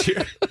did it this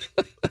year?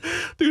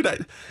 Dude,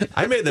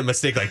 I made that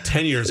mistake like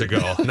 10 years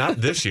ago, not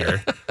this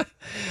year.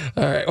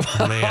 All right.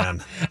 Well,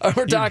 man.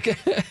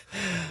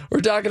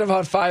 We're talking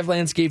about 5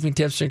 landscaping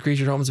tips to increase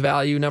your home's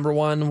value. Number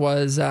 1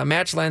 was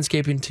match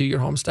landscaping to your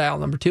home style.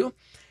 Number 2,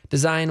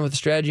 design with a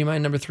strategy in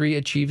mind. Number 3,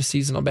 achieve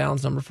seasonal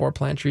balance. Number 4,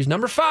 plant trees.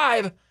 Number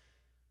 5,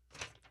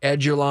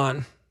 edge your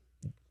lawn.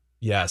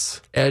 Yes.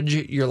 Edge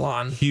your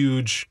lawn.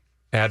 Huge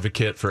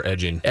advocate for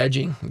edging.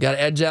 Edging. You got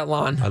to edge that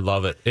lawn. I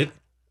love it.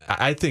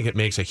 I think it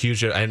makes a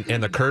huge and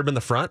the curb in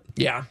the front.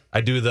 Yeah.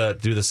 I do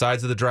the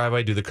sides of the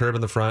driveway, do the curb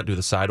in the front, do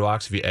the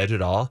sidewalks. If you edge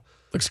it all,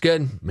 looks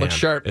good. Man, looks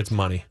sharp. It's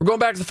money. We're going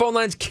back to the phone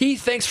lines.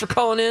 Keith, thanks for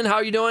calling in. How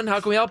are you doing? How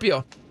can we help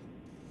you?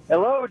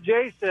 Hello,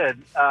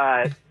 Jason.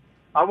 I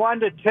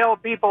wanted to tell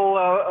people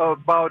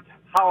about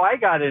how I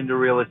got into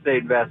real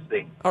estate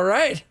investing. All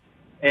right.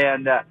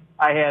 And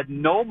I had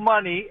no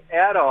money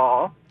at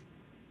all.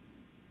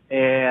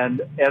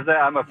 And as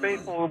I'm a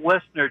faithful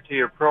listener to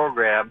your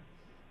program,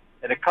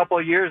 and a couple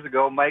of years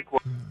ago, Mike,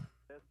 all of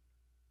a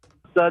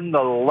sudden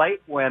the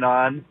light went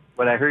on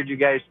when I heard you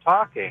guys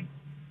talking.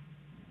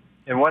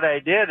 And what I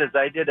did is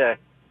I did a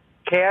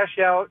cash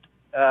out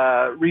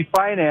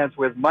refinance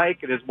with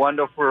Mike and his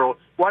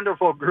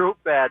wonderful group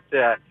at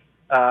that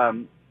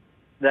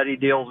he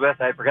deals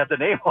with. I forgot the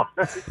name of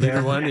it.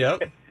 Leader One,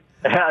 yep.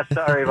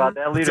 Sorry about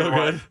that. Leader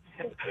One.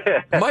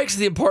 Mike's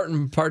the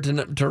important part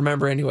to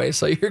remember anyway,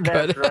 so you're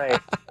good. That's right.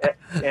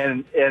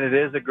 And it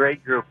is a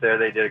great group there.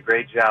 They did a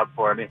great job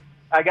for me.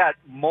 I got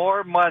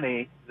more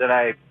money than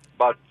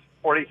about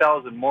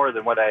 $40,000 more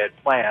than what I had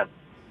planned.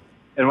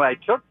 And when I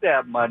took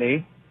that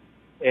money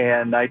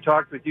and I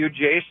talked with you,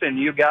 Jason,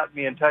 you got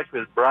me in touch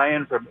with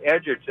Brian from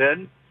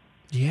Edgerton.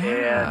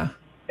 Yeah.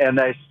 And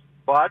I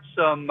bought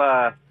some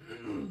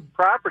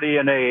property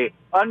in a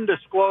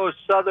undisclosed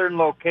southern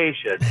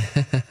location.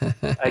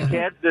 I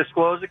can't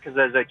disclose it because,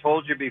 as I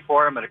told you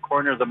before, I'm in a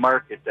corner of the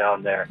market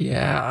down there.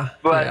 Yeah.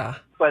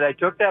 But I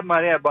took that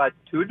money. I bought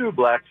 2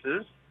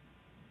 duplexes,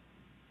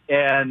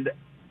 and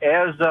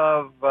as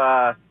of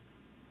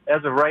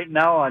right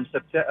now, on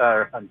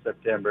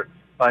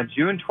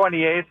June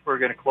 28th, we're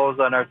going to close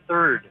on our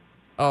 3rd.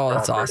 Oh,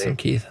 that's property. awesome,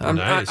 Keith. I'm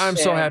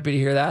Nice. so happy to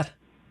hear that.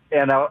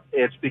 And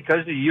it's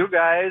because of you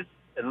guys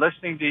and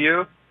listening to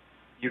you.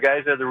 You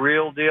guys are the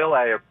real deal.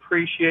 I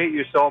appreciate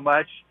you so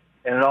much.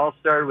 And it all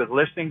started with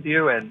listening to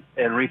you and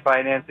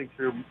refinancing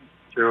through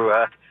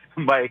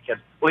Mike and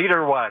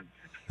Leader One.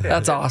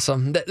 That's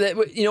awesome.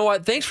 You know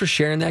what? Thanks for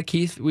sharing that,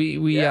 Keith.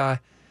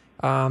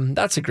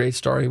 That's a great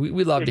story.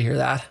 We love to hear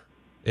that.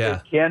 Yeah.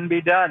 It can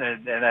be done,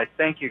 and I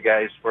thank you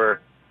guys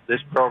for this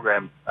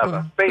program. I'm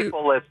a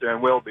faithful listener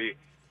and will be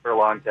for a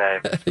long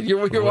time.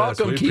 You're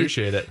welcome, we Keith.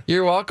 appreciate it.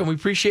 You're welcome. We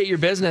appreciate your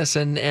business,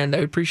 and I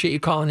appreciate you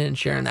calling in and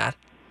sharing that.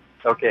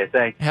 Okay,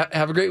 thanks.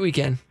 Have a great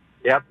weekend.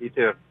 Yep, you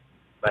too.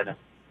 Bye now.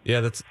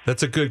 Yeah,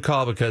 that's a good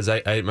call because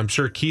I'm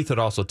sure Keith would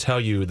also tell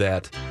you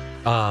that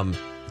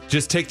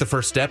just take the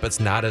first step. It's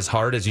not as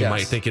hard as you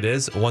might think it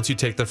is. Once you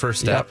take the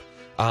first step,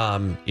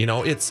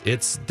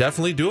 it's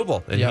definitely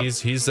doable. And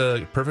he's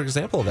a perfect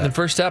example of that. The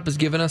first step is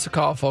giving us a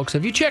call, folks.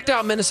 Have you checked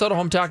out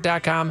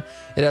MinnesotaHometalk.com?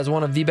 It has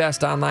one of the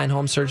best online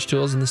home search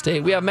tools in the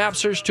state. We have map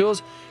search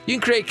tools. You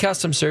can create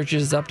custom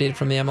searches updated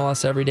from the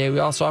MLS every day. We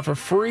also offer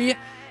free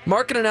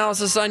market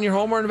analysis on your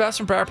home or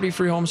investment property,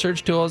 free home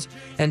search tools,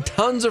 and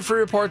tons of free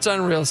reports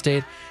on real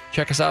estate.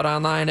 Check us out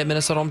online at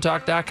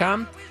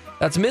MinnesotaHometalk.com.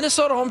 That's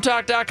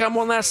MinnesotaHometalk.com.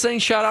 One last thing,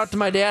 shout out to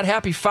my dad.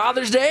 Happy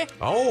Father's Day.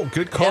 Oh,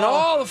 good call. And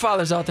all the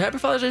fathers out there. Happy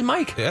Father's Day,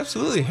 Mike. Yeah,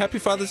 absolutely. Happy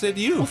Father's Day to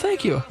you. Well,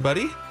 thank you,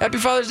 buddy. Happy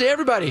Father's Day,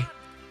 everybody.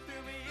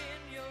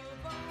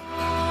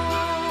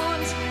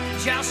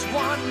 Just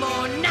one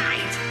more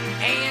night,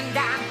 and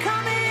I'm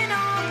coming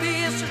on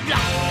this long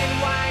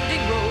and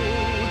winding road.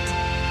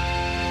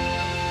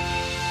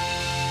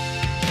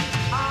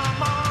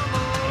 I'm on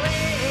the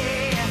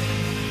way.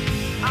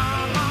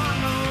 I'm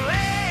on the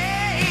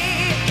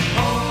way.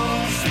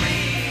 Home,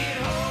 sweet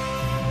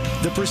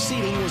home. The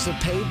proceeding was a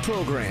paid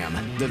program.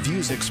 The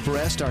views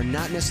expressed are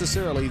not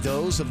necessarily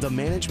those of the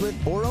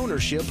management or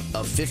ownership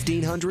of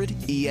 1500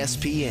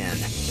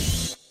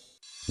 ESPN.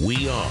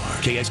 We are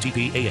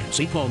KSTP AM,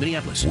 St. Paul,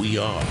 Minneapolis. We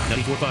are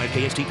 94.5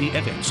 KSTP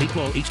FM, St.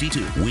 Paul,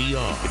 HD2. We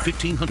are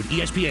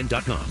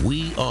 1500ESPN.com.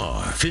 We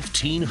are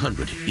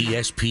 1500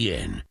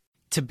 ESPN.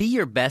 To be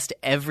your best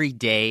every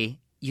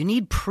day, you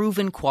need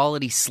proven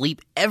quality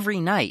sleep every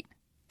night.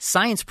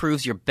 Science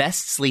proves your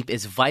best sleep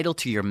is vital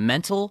to your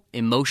mental,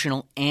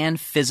 emotional, and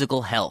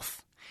physical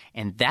health.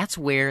 And that's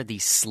where the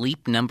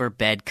Sleep Number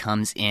bed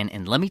comes in.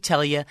 And let me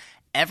tell you,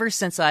 ever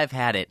since I've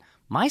had it,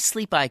 my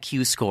sleep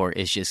IQ score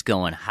is just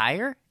going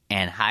higher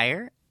and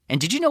higher.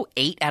 And did you know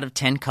 8 out of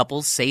 10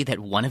 couples say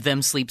that one of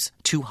them sleeps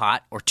too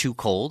hot or too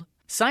cold?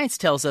 Science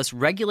tells us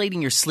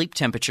regulating your sleep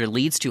temperature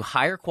leads to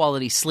higher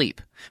quality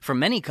sleep. For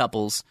many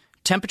couples,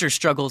 temperature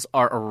struggles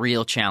are a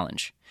real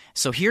challenge.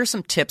 So here are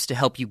some tips to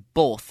help you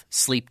both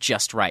sleep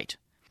just right.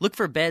 Look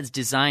for beds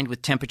designed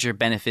with temperature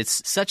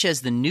benefits such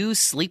as the new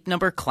Sleep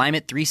Number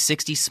Climate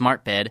 360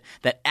 smart bed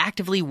that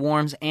actively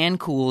warms and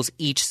cools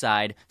each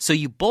side so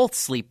you both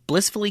sleep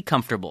blissfully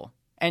comfortable.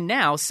 And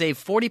now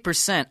save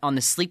 40% on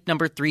the Sleep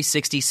Number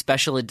 360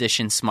 Special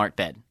Edition smart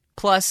bed.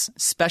 Plus,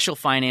 special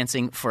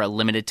financing for a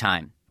limited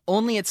time.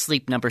 Only at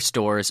Sleep Number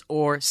stores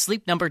or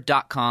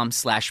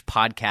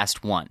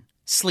sleepnumber.com/podcast1.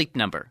 Sleep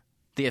Number,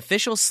 the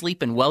official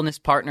sleep and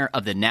wellness partner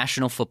of the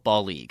National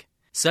Football League.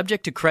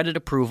 Subject to credit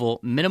approval,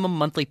 minimum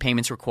monthly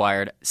payments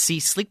required. See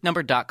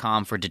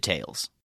sleepnumber.com for details.